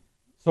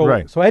 So,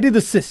 Right. So I did the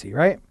sissy,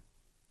 right?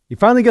 He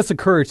finally gets the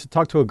courage to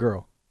talk to a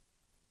girl,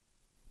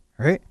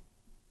 right?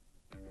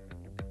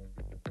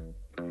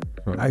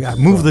 I got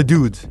move the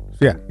dudes.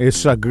 Yeah,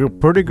 it's a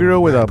pretty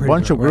girl with a pretty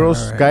bunch girl. of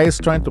girls, Right. guys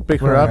trying to pick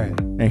her Right, up, right.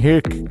 and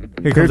here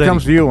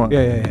comes Eddie. you.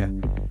 Yeah.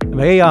 I'm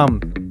like, hey,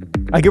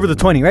 I give her the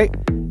 20, right?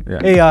 Yeah.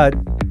 Hey,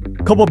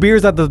 couple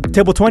beers at the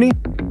table 20.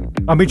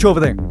 I'll meet you over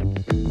there.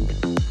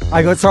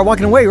 I go start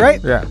walking away, right?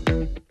 Yeah.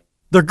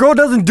 The girl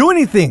doesn't do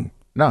anything.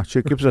 No,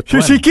 she keeps a She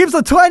 20. keeps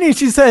the 20 and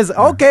she says,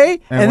 okay.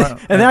 And And, what-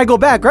 and then I go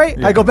back, right?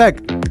 Yeah. I go back.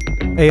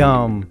 Hey,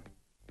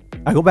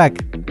 I go back.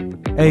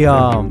 Hey,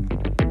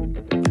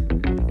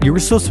 you were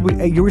supposed to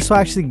be, you were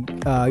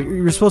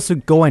supposed to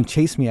go and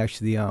chase me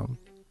actually.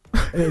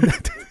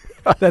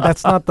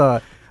 That's not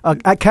the,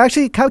 can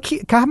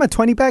I have my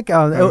 20 back? It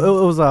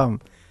was,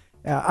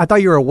 I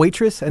thought you were a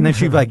waitress. And then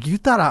she'd be like, you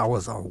thought I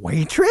was a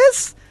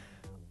waitress?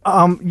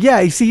 Yeah,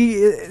 you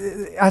see,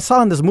 I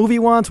saw in this movie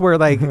once where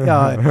like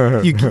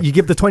you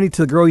give the 20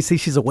 to the girl, you see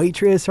she's a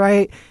waitress,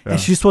 right? And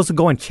she's supposed to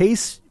go and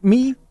chase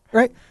me,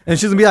 right? And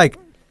she's gonna be like,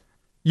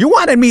 "You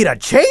wanted me to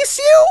chase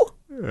you?"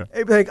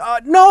 I'd be like,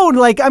 "No,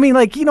 like I mean,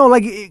 like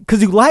like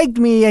because you liked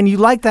me and you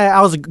liked that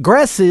I was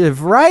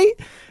aggressive, right?"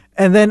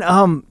 And then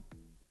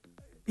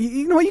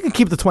you know what? You can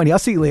keep the 20. I'll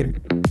see you later.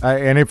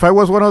 And if I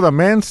was one of the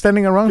men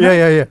standing around her,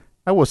 yeah.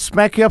 I would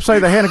smack you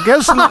upside the head.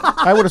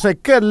 I would have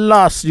said, "Get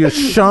lost, you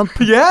chump."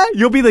 Yeah,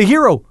 you'll be the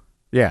hero.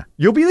 Yeah.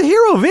 You'll be the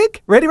hero,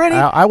 Vic. Ready?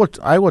 I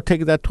would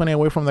take that 20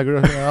 away from the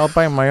girl. I'll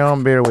buy my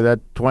own beer with that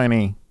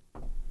 20.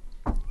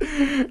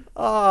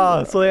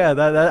 So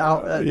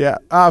yeah,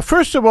 Yeah.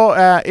 First of all,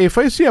 if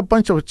I see a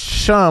bunch of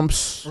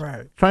chumps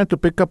Right. trying to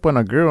pick up on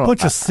a girl,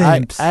 Bunch of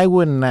simps. I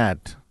would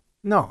not.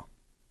 no.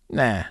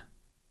 Nah.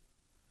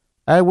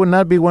 I would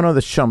not be one of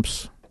the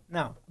chumps.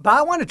 No, but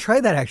I want to try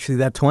that actually,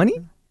 that 20.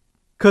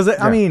 Because,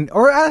 I mean,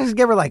 or I just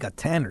give her like a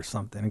 10 or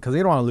something because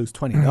you don't want to lose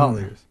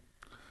 $20,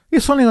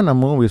 It's only on a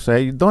movie, so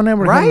you don't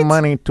ever Right? give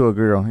money to a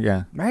girl.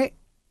 Yeah. right?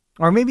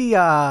 Or maybe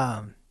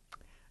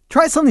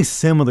try something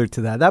similar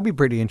to that. That'd be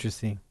pretty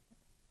interesting.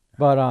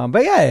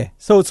 But yeah,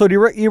 so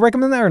do you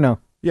recommend that or no?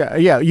 Yeah.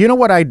 You know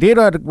what I did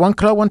at one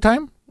club one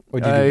time?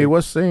 What'd you do? It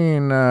was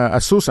in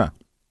Azusa.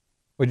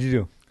 What'd you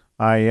do?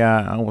 I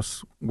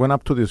went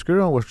up to this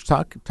girl, was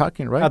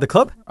talking, right? At the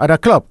club? At a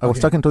club. I was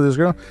talking to this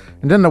girl,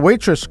 and then the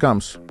waitress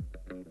comes.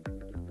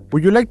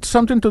 Would you like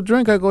something to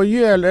drink? I go,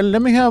 yeah,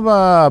 let me have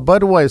a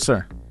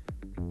Budweiser.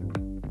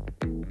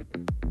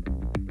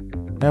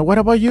 And what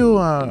about you?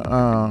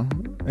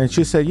 And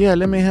she said, yeah,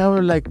 let me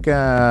have like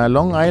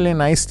Long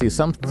Island iced tea,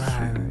 some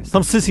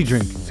Some sissy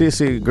drink.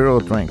 sissy girl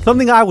drink.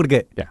 Something I would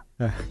get.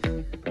 Yeah.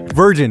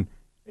 Virgin.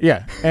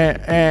 Yeah,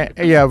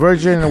 yeah,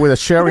 virgin with a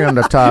cherry on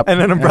the top.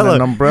 And an umbrella.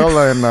 And an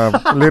umbrella and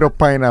a little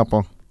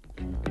pineapple.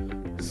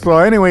 So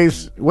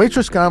anyways,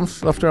 waitress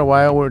comes after a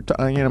while.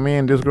 Me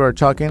and this girl are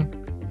talking.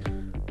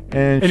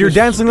 And you're she's-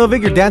 dancing a little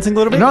bit? You're dancing a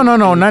little bit? No,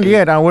 not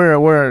yet.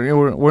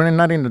 We're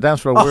not in the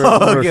dance floor.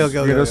 We're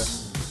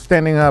just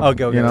standing up.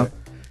 Okay, you know. okay.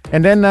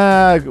 And then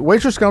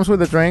waitress comes with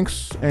the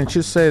drinks, and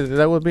she said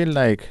that would be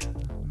like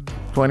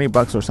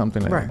 $20 or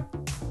something like Right.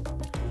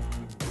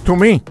 that. To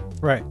me,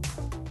 Right.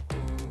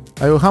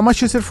 I go, how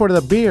much is it for the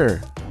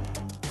beer?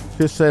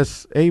 She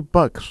says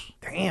 $8.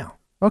 Damn.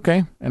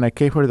 Okay, and I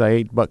gave her the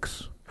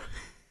 $8.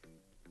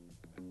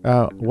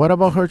 What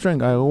about her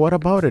drink? I go, what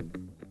about it?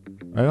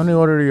 I only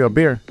ordered you a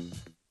beer.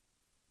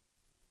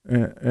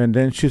 And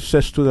then she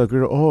says to the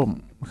girl, "Oh,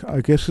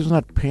 I guess he's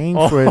not paying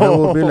for it. That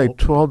will be like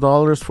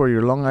 $12 for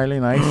your Long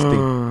Island iced tea."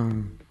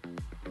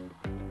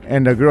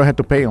 And the girl had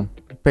to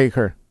pay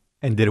her.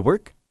 And did it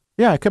work?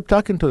 Yeah, I kept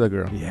talking to the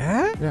girl.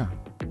 Yeah. Yeah.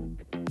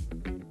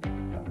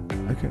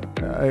 Okay.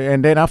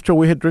 And then after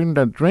we had drinking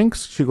the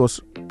drinks, she goes,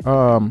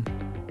 "Are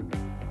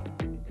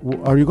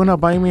you gonna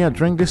buy me a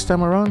drink this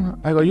time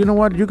around?" I go, "You know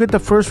what? You get the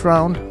first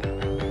round,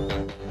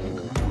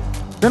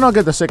 then I'll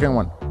get the second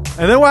one."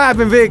 And then what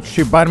happened, Vic?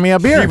 She bought me a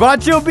beer. She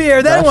bought you a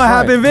beer. Then That's what right.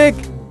 happened, Vic?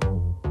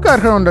 Got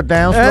her on the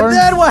dance floor. And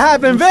then what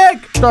happened,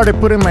 Vic? Started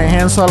putting my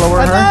hands all over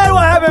And her. then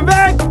what happened,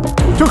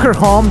 Vic? Took her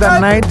home that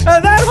night.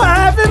 And then what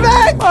happened,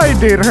 Vic? I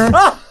did her.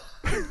 Ah!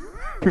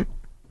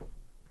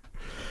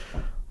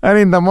 And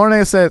in the morning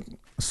I said,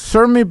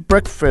 "Serve me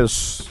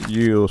breakfast,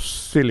 you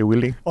silly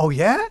willy." Oh,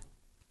 yeah?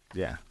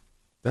 Yeah.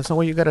 That's the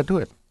way you gotta do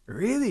it.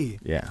 Really?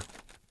 Yeah.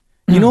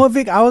 You know what,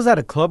 Vic? I was at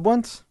a club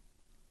once.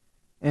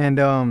 And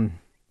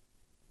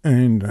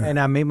And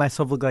I made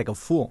myself look like a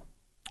fool.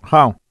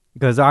 how?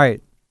 Because, all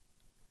right,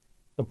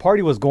 the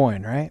party was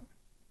going, right?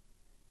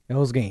 It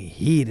was getting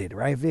heated,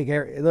 right, Vic?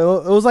 It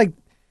was like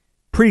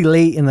pretty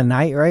late in the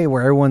night, right?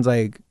 Where everyone's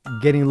like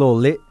getting a little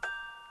lit.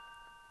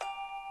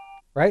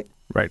 Right?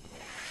 Right.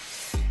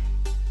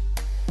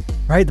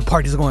 Right? The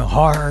party's going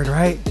hard,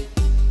 right?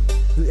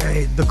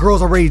 The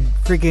girl's already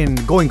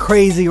freaking going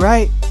crazy,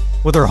 right?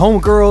 With her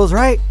homegirls,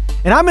 right?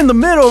 And I'm in the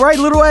middle, right?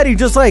 Little Eddie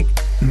just like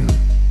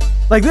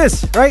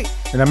this, right?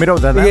 In the middle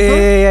of that.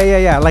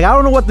 Yeah. Like, I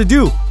don't know what to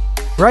do,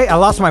 right? I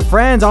lost my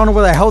friends. I don't know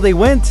where the hell they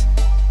went.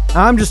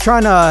 I'm just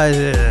trying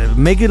to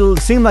make it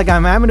seem like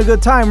I'm having a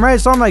good time, right?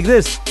 So I'm like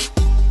this,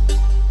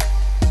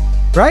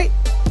 right?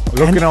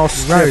 Looking all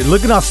stiff. Right,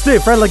 looking all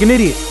stiff, right? Like an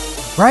idiot,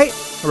 right?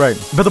 Right.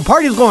 But the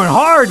party's going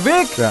hard,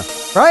 Vic. Yeah.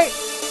 Right?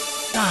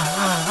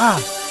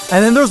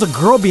 And then there's a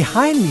girl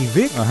behind me,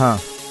 Vic.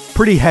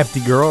 Pretty hefty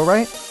girl,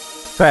 right?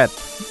 Fat.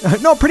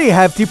 No, pretty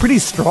hefty, pretty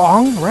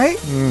strong, right?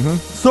 Mm-hmm.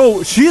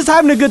 So she's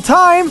having a good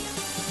time.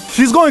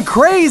 She's going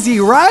crazy,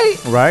 right?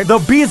 Right. The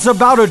beat's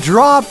about to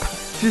drop.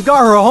 She's got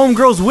her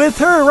homegirls with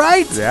her,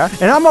 right? Yeah.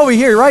 And I'm over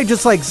here, right?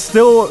 Just like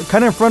still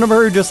kind of in front of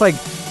her, just like,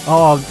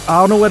 oh, I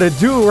don't know what to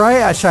do,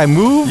 right? Should I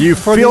move? You're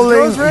for these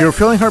girls, right? You're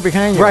feeling her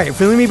behind you. Right,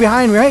 feeling me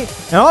behind, right?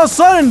 And all of a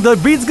sudden, the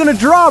beat's gonna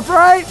drop,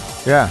 right?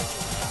 Yeah.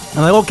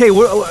 I'm like, okay,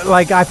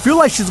 like I feel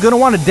like she's gonna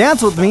want to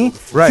dance with me.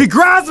 Right. She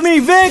grabs me,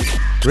 Vic.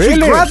 Really? She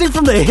grabs me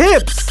from the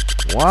hips.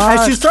 What?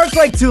 And she starts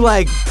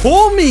to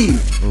pull me.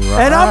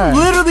 Right. And I'm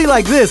literally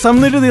like this. I'm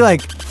literally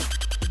like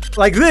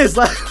this,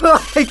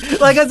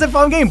 like as if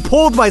I'm getting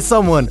pulled by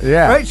someone.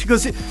 Yeah. Right? She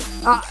goes,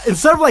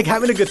 instead of like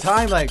having a good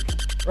time, like,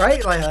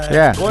 right? Like,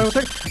 yeah. going with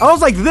her. I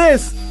was like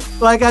this,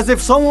 like as if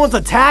someone was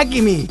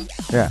attacking me.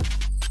 Yeah.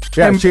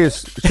 Yeah. And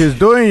she's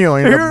doing you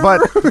in the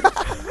butt.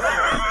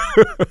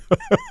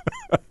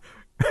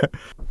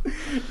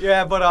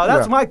 Yeah, but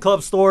that's my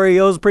club story.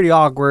 It was pretty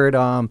awkward.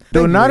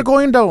 Do not go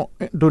in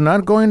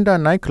the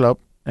nightclub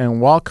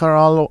and walk her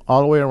all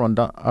the way around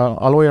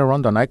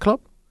the nightclub,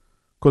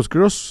 because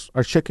girls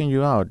are checking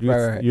you out.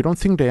 You don't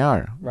think they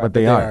are, Right, but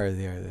they are.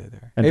 They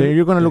are. And then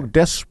you're gonna look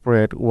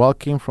desperate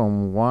walking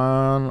from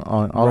one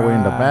all the way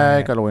in the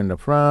back, all the way in the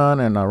front,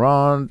 and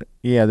around.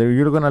 Yeah,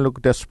 you're gonna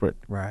look desperate.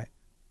 Right.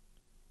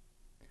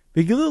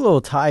 But you look a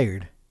little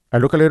tired. I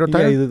look a little Yeah,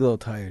 tired. you look a little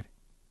tired.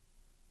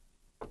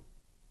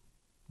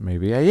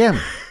 Maybe I am.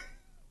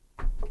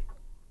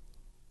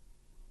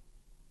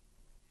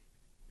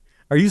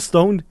 Are you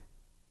stoned?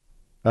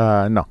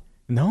 No,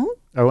 No?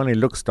 I only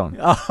look stoned.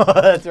 Oh,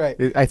 that's right.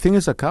 I think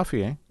it's a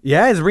coffee, eh?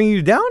 Yeah, it's bringing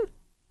you down?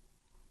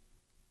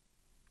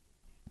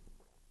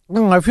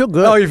 No, I feel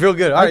good. Oh, you feel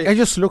good. All right. I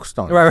just look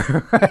stoned. Right.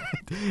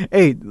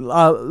 Hey,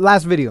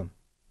 last video.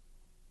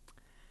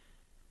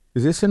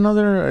 Is this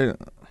another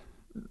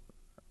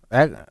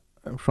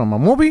from a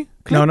movie?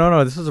 clip?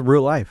 No. This is a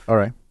real life. All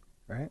right.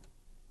 Right?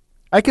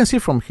 I can see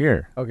from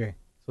here. Okay.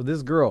 So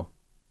this girl,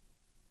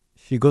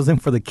 she goes in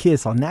for the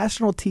kiss on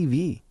national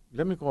TV.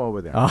 Let me go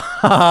over there.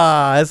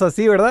 Ah, eso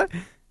sí, ¿verdad?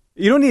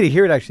 You don't need to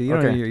hear it, actually. You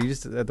don't Okay. need to hear it. You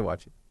just have to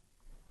watch it.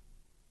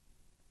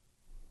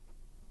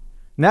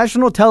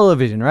 National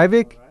television, right,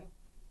 Vic? Right.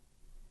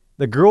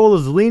 The girl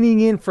is leaning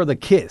in for the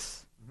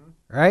kiss,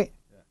 right?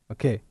 Yeah.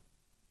 Okay.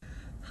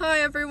 Hi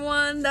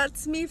everyone,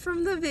 that's me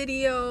from the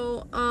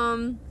video.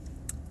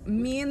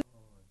 Me and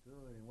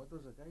What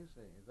does the guy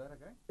say? Is that a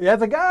guy? Yeah,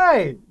 it's a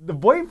guy, the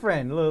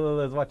boyfriend.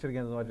 Let's watch it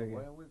again.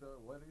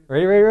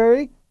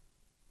 Ready?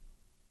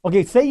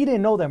 Okay, say you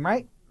didn't know them,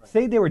 right?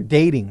 Say they were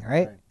dating,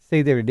 right?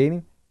 Say they were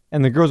dating,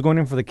 and the girl's going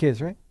in for the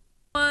kiss, right?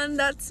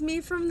 that's me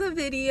from the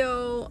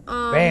video.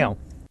 Bam.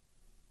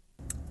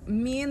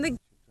 Me and the Is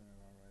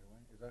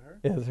that her?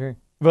 Yeah, that's her.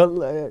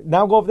 But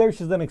now go over there.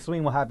 She's gonna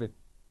explain what happened.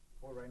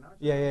 Oh, right now?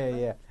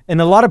 Yeah.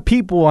 And a lot of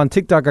people on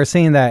TikTok are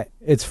saying that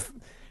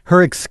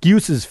her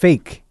excuse is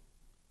fake.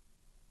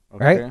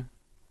 Okay. Right?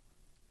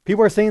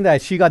 People are saying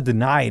that she got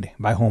denied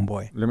by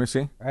homeboy, Let me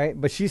see. right?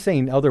 But she's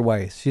saying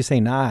otherwise. She's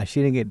saying, nah,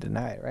 she didn't get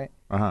denied, right?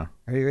 Uh-huh.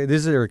 Right?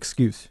 This is her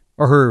excuse.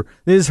 This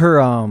is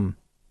her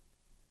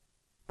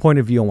point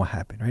of view on what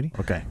happened, right?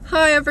 Okay.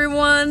 Hi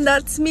everyone,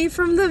 that's me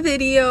from the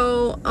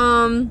video.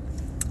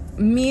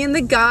 Me and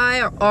the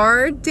guy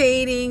are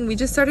dating. We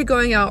just started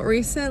going out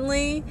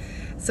recently.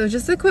 So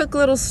just a quick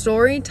little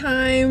story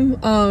time.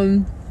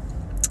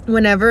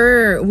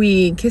 Whenever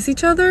we kiss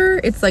each other,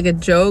 it's like a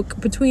joke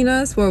between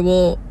us where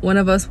one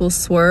of us will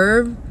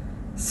swerve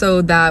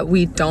so that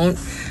we don't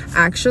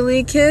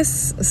actually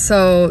kiss.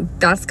 So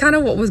that's kind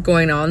of what was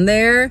going on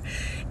there.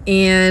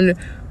 And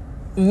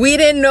we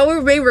didn't know we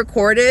were being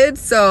recorded.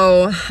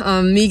 So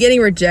me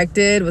getting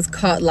rejected was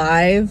caught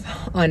live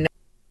on.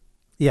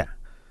 Yeah.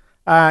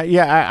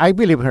 I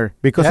believe her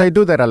because Yeah? I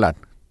do that a lot.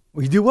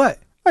 We do what?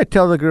 I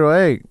tell the girl,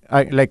 hey,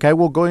 I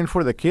will go in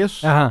for the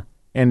kiss, Uh-huh.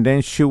 and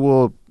then she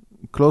will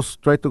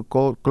try to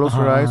close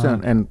her eyes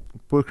and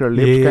put her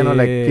lips kind of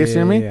like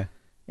kissing me, Yeah.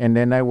 and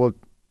then I will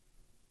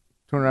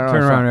turn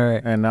around,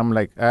 right. and I'm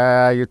like,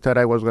 you thought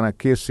I was gonna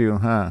kiss you,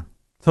 huh?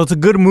 So it's a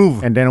good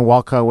move. And then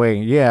walk away.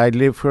 Yeah, I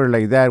leave her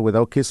like that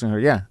without kissing her.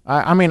 Yeah,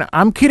 I mean,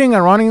 I'm kidding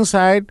around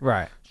inside.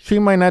 Right. She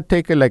might not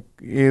take it like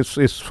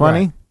it's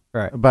funny,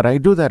 Right. but I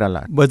do that a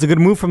lot. But it's a good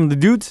move from the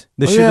dudes.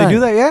 Should yeah. they do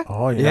that? Yeah.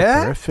 Oh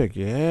yeah, perfect.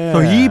 Yeah. So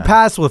he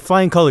passed with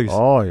flying colors.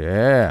 Oh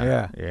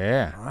yeah.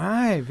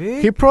 Right,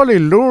 Vic. He probably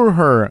lured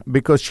her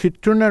because she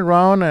turned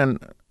around and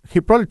he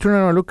probably turned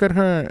around and looked at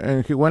her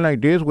and he went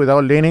like this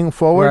without leaning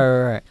forward.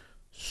 Right.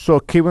 So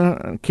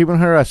giving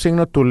her a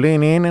signal to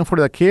lean in and for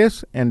the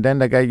kiss, and then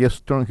the guy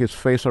just turned his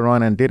face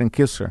around and didn't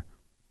kiss her.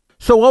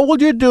 So what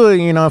would you do,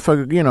 if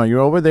you're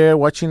over there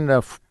watching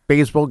the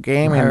baseball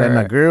game and then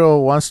a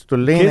girl wants to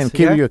lean and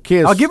give you a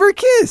kiss? I'll give her a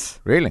kiss.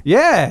 Really?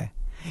 Yeah.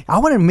 I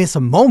wouldn't miss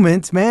a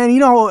moment, man. You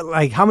know,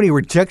 like how many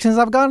rejections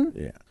I've gotten?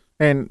 Yeah.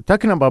 And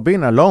talking about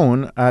being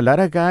alone, a lot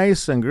of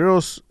guys and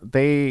girls,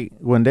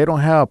 when they don't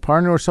have a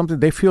partner or something,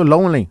 they feel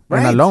lonely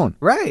and alone.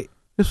 Right.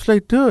 It's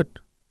like, dude,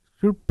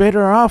 you're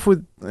better off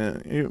with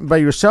by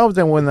yourself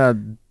than with a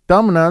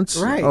dominant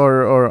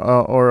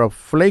or a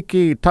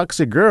flaky,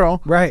 toxic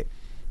girl. Right.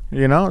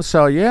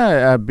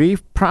 So be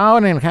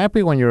proud and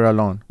happy when you're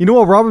alone. You know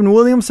what Robin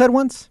Williams said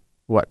once?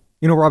 What?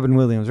 You know Robin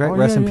Williams, right? Oh,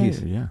 Rest in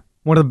peace. Yeah.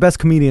 One of the best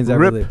comedians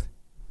ever Rip. lived.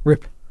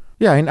 Rip.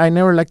 Yeah, I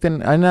never liked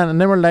him. I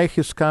never liked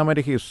his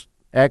comedy, his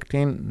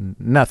acting,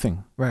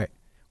 nothing. Right.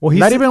 Well,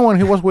 Not even when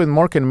he was with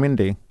Mork and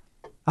Mindy.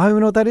 I don't even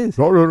know what that is.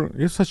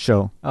 It's a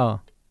show. Oh.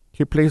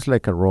 He plays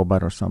like a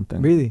robot or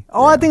something. Really?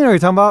 Oh, I think I know what you're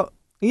talking about.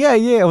 Yeah.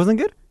 It wasn't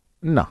good?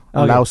 No,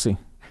 Okay. lousy.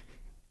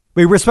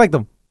 But you respect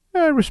him.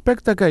 I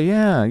respect that guy,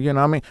 yeah.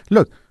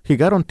 Look, he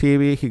got on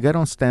TV, he got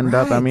on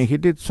stand-up. Right. He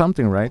did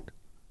something right.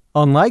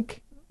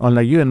 Unlike?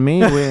 Unlike you and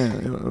me,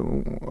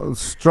 we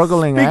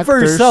struggling Speak actors. for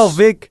yourself,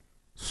 Vic.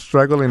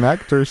 Struggling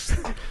actors.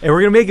 Hey,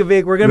 we're going to make it,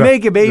 Vic. We're going to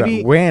make it, baby.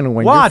 Yeah, when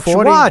watch,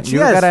 you're 40, you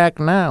yes. got to act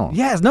now.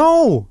 Yes,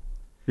 no.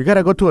 You got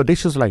to go to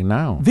auditions like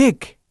now.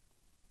 Vic,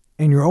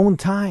 in your own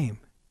time,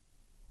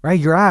 right?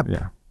 Your app.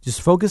 Yeah.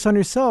 Just focus on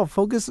yourself.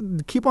 Focus.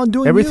 Keep on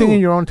doing Everything you. in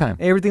your own time.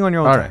 Everything on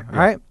your own All time. right, All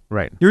right?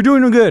 Right. You're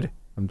doing good.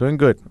 I'm doing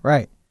good.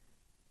 Right.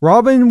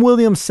 Robin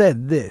Williams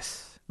said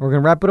this. We're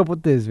going to wrap it up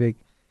with this, Vic.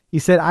 He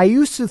said, I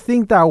used to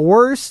think that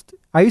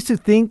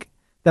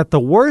the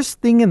worst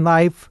thing in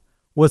life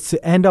was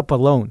to end up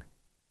alone.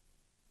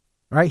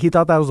 Right? He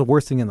thought that was the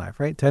worst thing in life,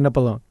 right? To end up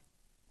alone.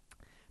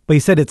 But he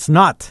said it's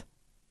not.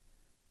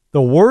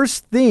 The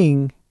worst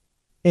thing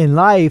in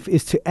life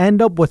is to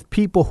end up with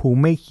people who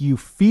make you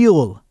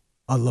feel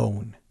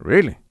alone.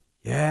 Really?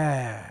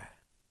 Yeah.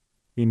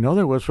 In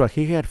other words,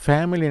 he had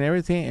family and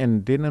everything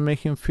and didn't make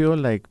him feel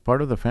like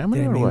part of the family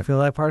Didn't or make him what? feel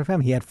like part of the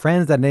family. He had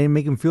friends that didn't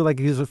make him feel like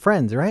he was with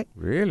friends, right?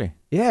 Really?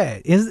 Yeah.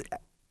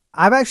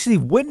 I've actually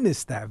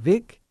witnessed that,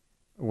 Vic.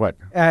 What?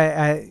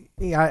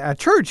 At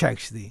church,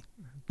 actually.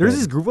 There's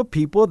this group of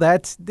people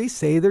that they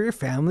say they're your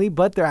family,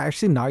 but they're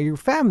actually not your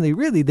family,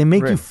 really. They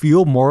make you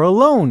feel more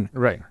alone.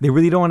 Right. They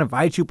really don't want to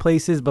invite you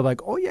places, but like,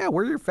 oh, yeah,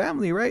 we're your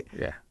family, right?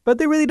 Yeah. But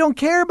they really don't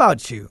care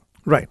about you.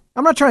 Right.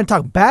 I'm not trying to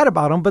talk bad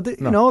about them, but,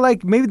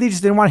 maybe they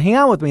just didn't want to hang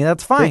out with me.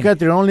 That's fine. They got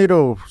their own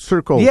little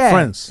circle of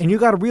friends. And you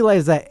got to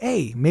realize that,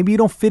 hey, maybe you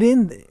don't fit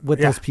in with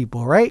those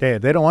people, right? They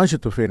don't want you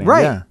to fit in.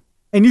 Right. Yeah.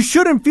 And you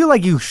shouldn't feel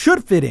like you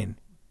should fit in.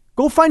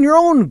 Go find your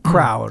own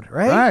crowd,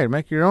 right? Right.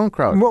 Make your own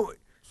crowd.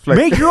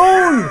 Make your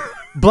own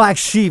black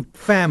sheep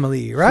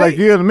family, right? Like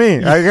you and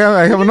me.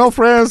 I have no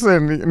friends,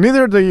 and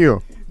neither do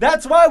you.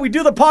 That's why we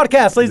do the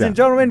podcast, ladies and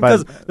gentlemen,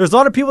 because there's a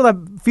lot of people that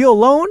feel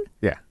alone.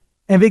 Yeah.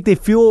 And Vic, they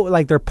feel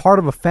like they're part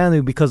of a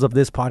family because of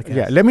this podcast.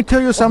 Yeah. Let me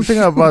tell you something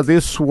about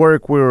this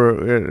work.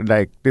 We're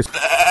like this.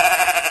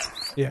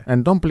 Yeah.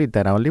 And don't bleed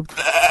that out.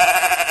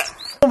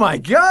 Oh my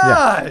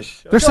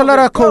gosh! There's a lot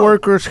of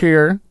coworkers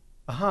here.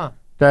 Uh-huh.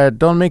 That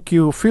don't make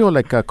you feel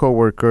like a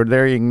coworker.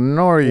 They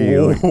ignore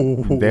you.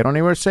 Oh. They don't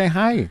even say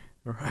hi.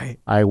 Right.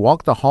 I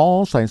walk the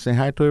halls. I say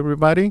hi to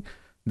everybody.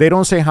 They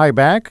don't say hi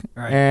back.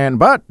 Right.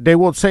 But they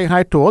will say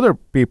hi to other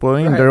people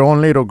in their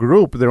own little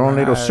group, their own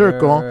little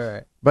circle.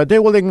 Right. But they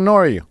will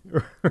ignore you.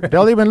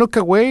 They'll even look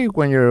away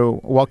when you're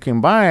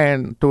walking by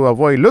and to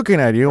avoid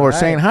looking at you or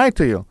saying hi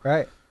to you.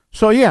 Right.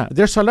 So yeah,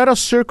 there's a lot of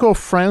circle of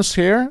friends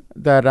here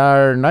that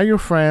are not your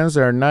friends.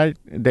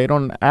 They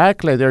don't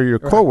act like they're your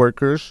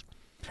coworkers.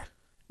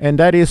 And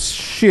that is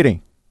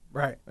shitty.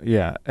 Right.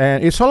 Yeah.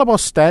 And it's all about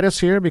status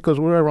here because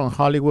we're around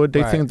Hollywood.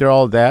 They Right. think they're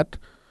all that.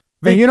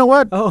 And you know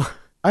what? Oh.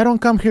 I don't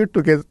come here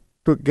to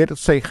get to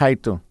say hi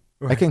to.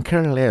 I can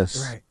care less.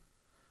 Right.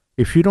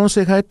 If you don't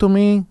say hi to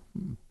me,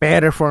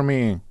 better for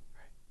me.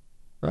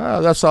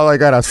 That's all I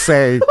gotta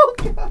say.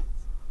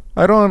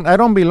 I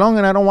don't belong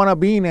and I don't want to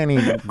be in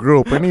any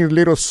group, any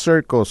little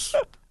circles.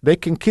 They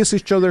can kiss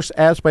each other's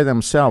ass by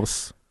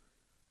themselves.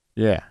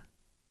 Yeah.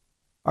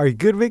 Are you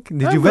good, Vic?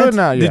 Did I'm you good vent?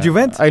 now, yeah. Did you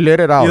vent? I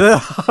let it out. You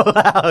let it all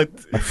out.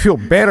 I feel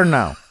better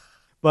now.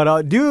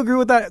 But do you agree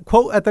with that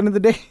quote at the end of the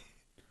day?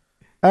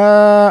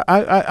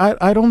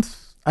 I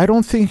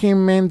don't think he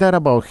meant that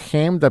about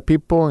him. That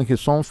people in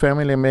his own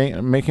family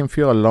make him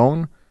feel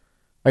alone.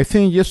 I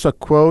think just a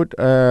quote.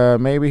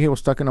 Maybe he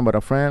was talking about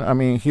a friend. I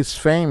mean, he's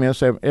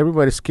famous.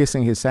 Everybody's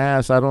kissing his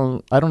ass. I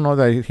don't know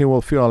that he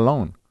will feel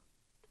alone.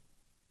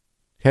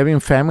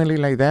 Having family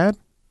like that,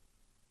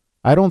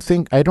 I don't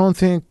think.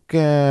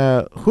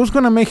 Who's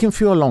gonna make him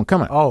feel alone?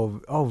 Come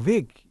on. Oh,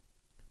 Vic.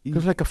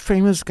 He's like a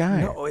famous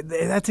guy. No,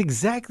 that's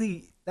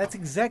exactly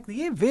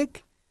it,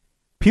 Vic.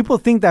 People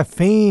think that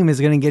fame is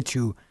going to get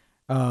you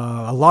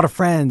a lot of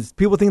friends.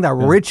 People think that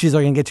riches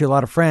are going to get you a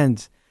lot of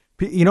friends.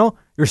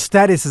 Your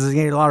status is going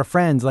to get you a lot of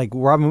friends, like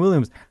Robin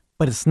Williams.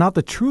 But it's not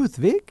the truth,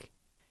 Vic.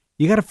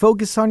 You got to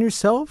focus on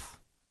yourself.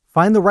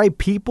 Find the right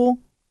people,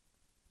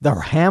 the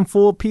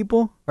handful of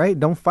people, right?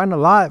 Don't find a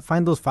lot.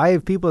 Find those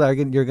 5 people that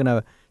you're going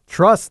to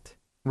trust.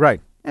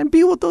 Right. And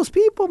be with those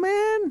people,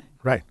 man.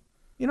 Right.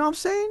 You know what I'm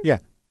saying? Yeah.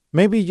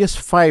 Maybe just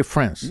 5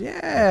 friends.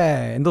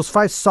 Yeah. And those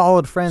 5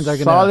 solid friends are going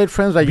to solid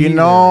friends that you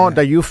know,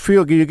 that you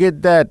feel, you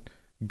get that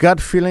gut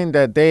feeling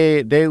that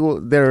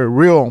they're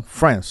real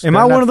friends. Am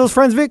I one of those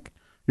friends, Vic?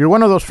 You're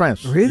one of those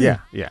friends. Really? Yeah.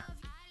 Yeah.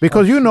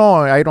 Because you know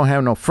I don't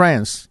have no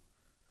friends.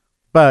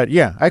 But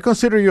yeah, I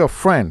consider you a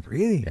friend.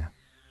 Really? Yeah.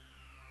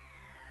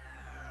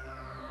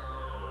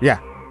 Yeah.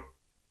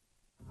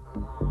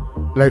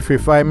 Like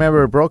if I'm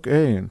ever broke,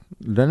 hey,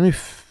 lend me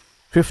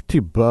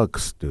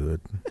 $50,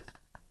 dude.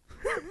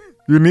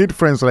 You need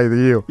friends like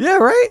you. Yeah,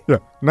 right? Yeah.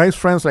 Nice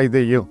friends like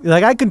you.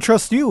 Like, I can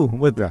trust you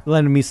with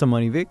lending me some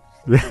money, Vic.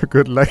 Yeah,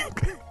 good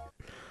luck.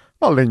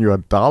 I'll lend you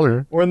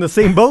 $1. We're in the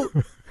same boat.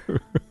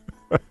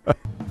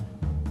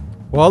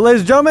 Well,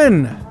 ladies and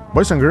gentlemen,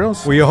 boys and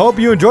girls, we hope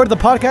you enjoyed the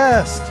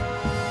podcast.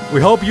 We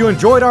hope you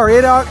enjoyed our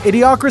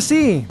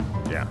idiocracy.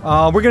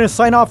 Yeah. We're going to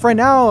sign off right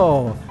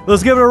now.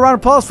 Let's give it a round of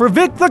applause for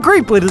Vic the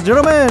Creep, ladies and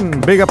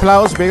gentlemen. Big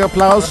applause, big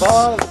applause.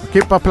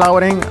 Keep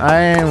applauding. I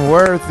am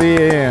worth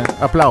the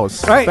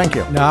applause. All right. Thank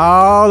you.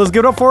 Now, let's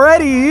give it up for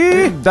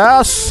Eddie.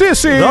 The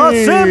sissy.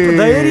 The simp,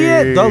 the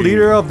idiot, the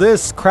leader of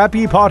this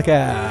crappy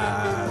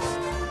podcast.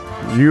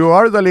 You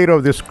are the leader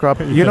of this crap.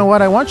 You know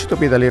what? I want you to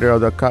be the leader of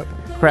the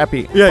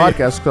crappy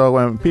podcast. So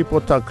when people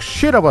talk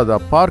shit about the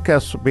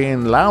podcast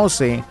being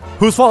lousy.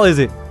 Whose fault is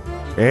it?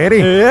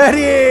 Eddie.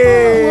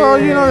 Well,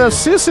 you know, the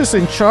sis is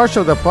in charge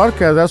of the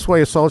podcast. That's why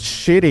it's all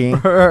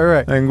shitty.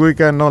 Right. And we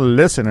got no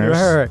listeners.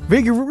 Right.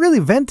 Vic, you're really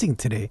venting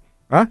today.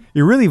 Huh?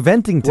 You're really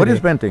venting today. What is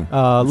venting?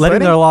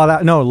 Letting it all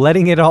out. No,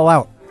 letting it all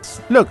out.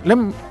 Look, let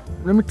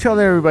me tell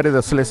everybody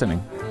that's listening.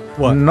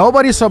 What?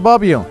 Nobody's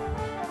above you.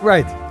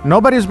 Right.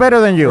 Nobody's better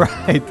than you.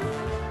 Right.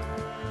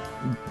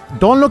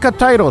 Don't look at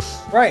titles.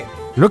 Right.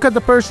 Look at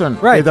the person.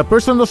 Right. If the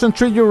person doesn't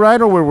treat you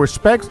right or with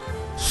respect,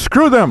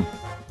 screw them.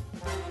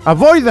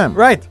 Avoid them.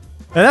 Right.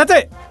 And that's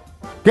it.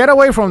 Get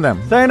away from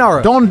them.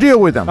 Sayonara. Don't deal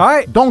with them. All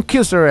right. Don't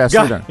kiss their ass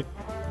either.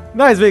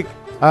 Nice, Vic.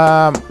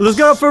 Let's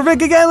get up for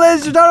Vic again,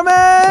 ladies and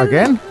gentlemen.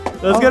 Again?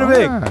 Let's get it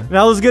Vic.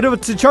 Now let's get it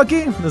to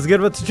Chucky. Let's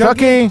get it to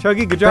Chucky.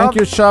 Chucky, good job.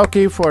 Thank you,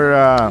 Chucky, for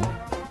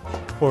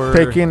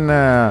taking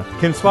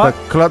Kim's spot.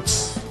 the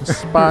klutz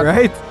spot.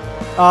 Right.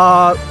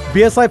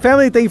 BS Life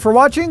family, thank you for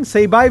watching.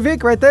 Say bye,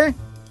 Vic, right there.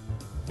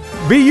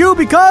 Be you,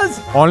 because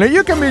only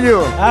you can be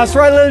you. That's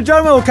right, ladies and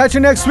gentlemen. We'll catch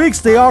you next week.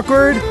 Stay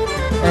awkward.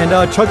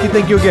 And Chucky,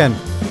 thank you again.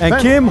 And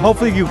Kim,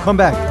 hopefully you come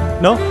back.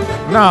 No?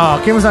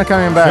 No, Kim's not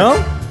coming back. No?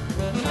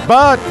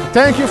 But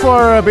thank you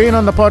for being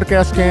on the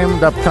podcast, Kim,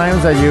 the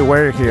times that you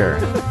were here.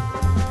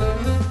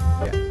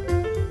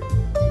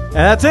 And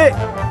that's it.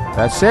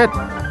 That's it.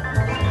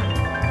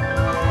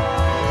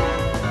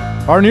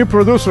 Our new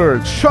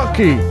producer,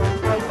 Chucky.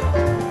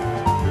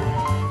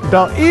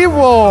 The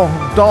evil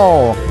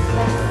doll.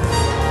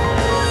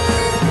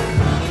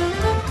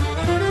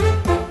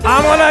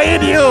 I'm gonna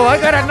eat you. I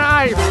got a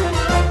knife.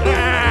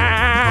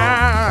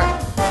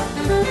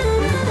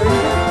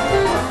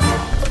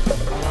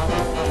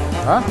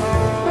 Huh?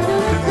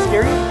 Is it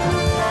scary?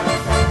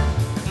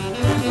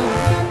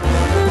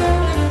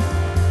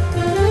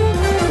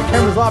 The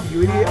camera's off,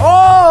 you idiot.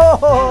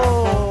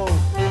 Oh!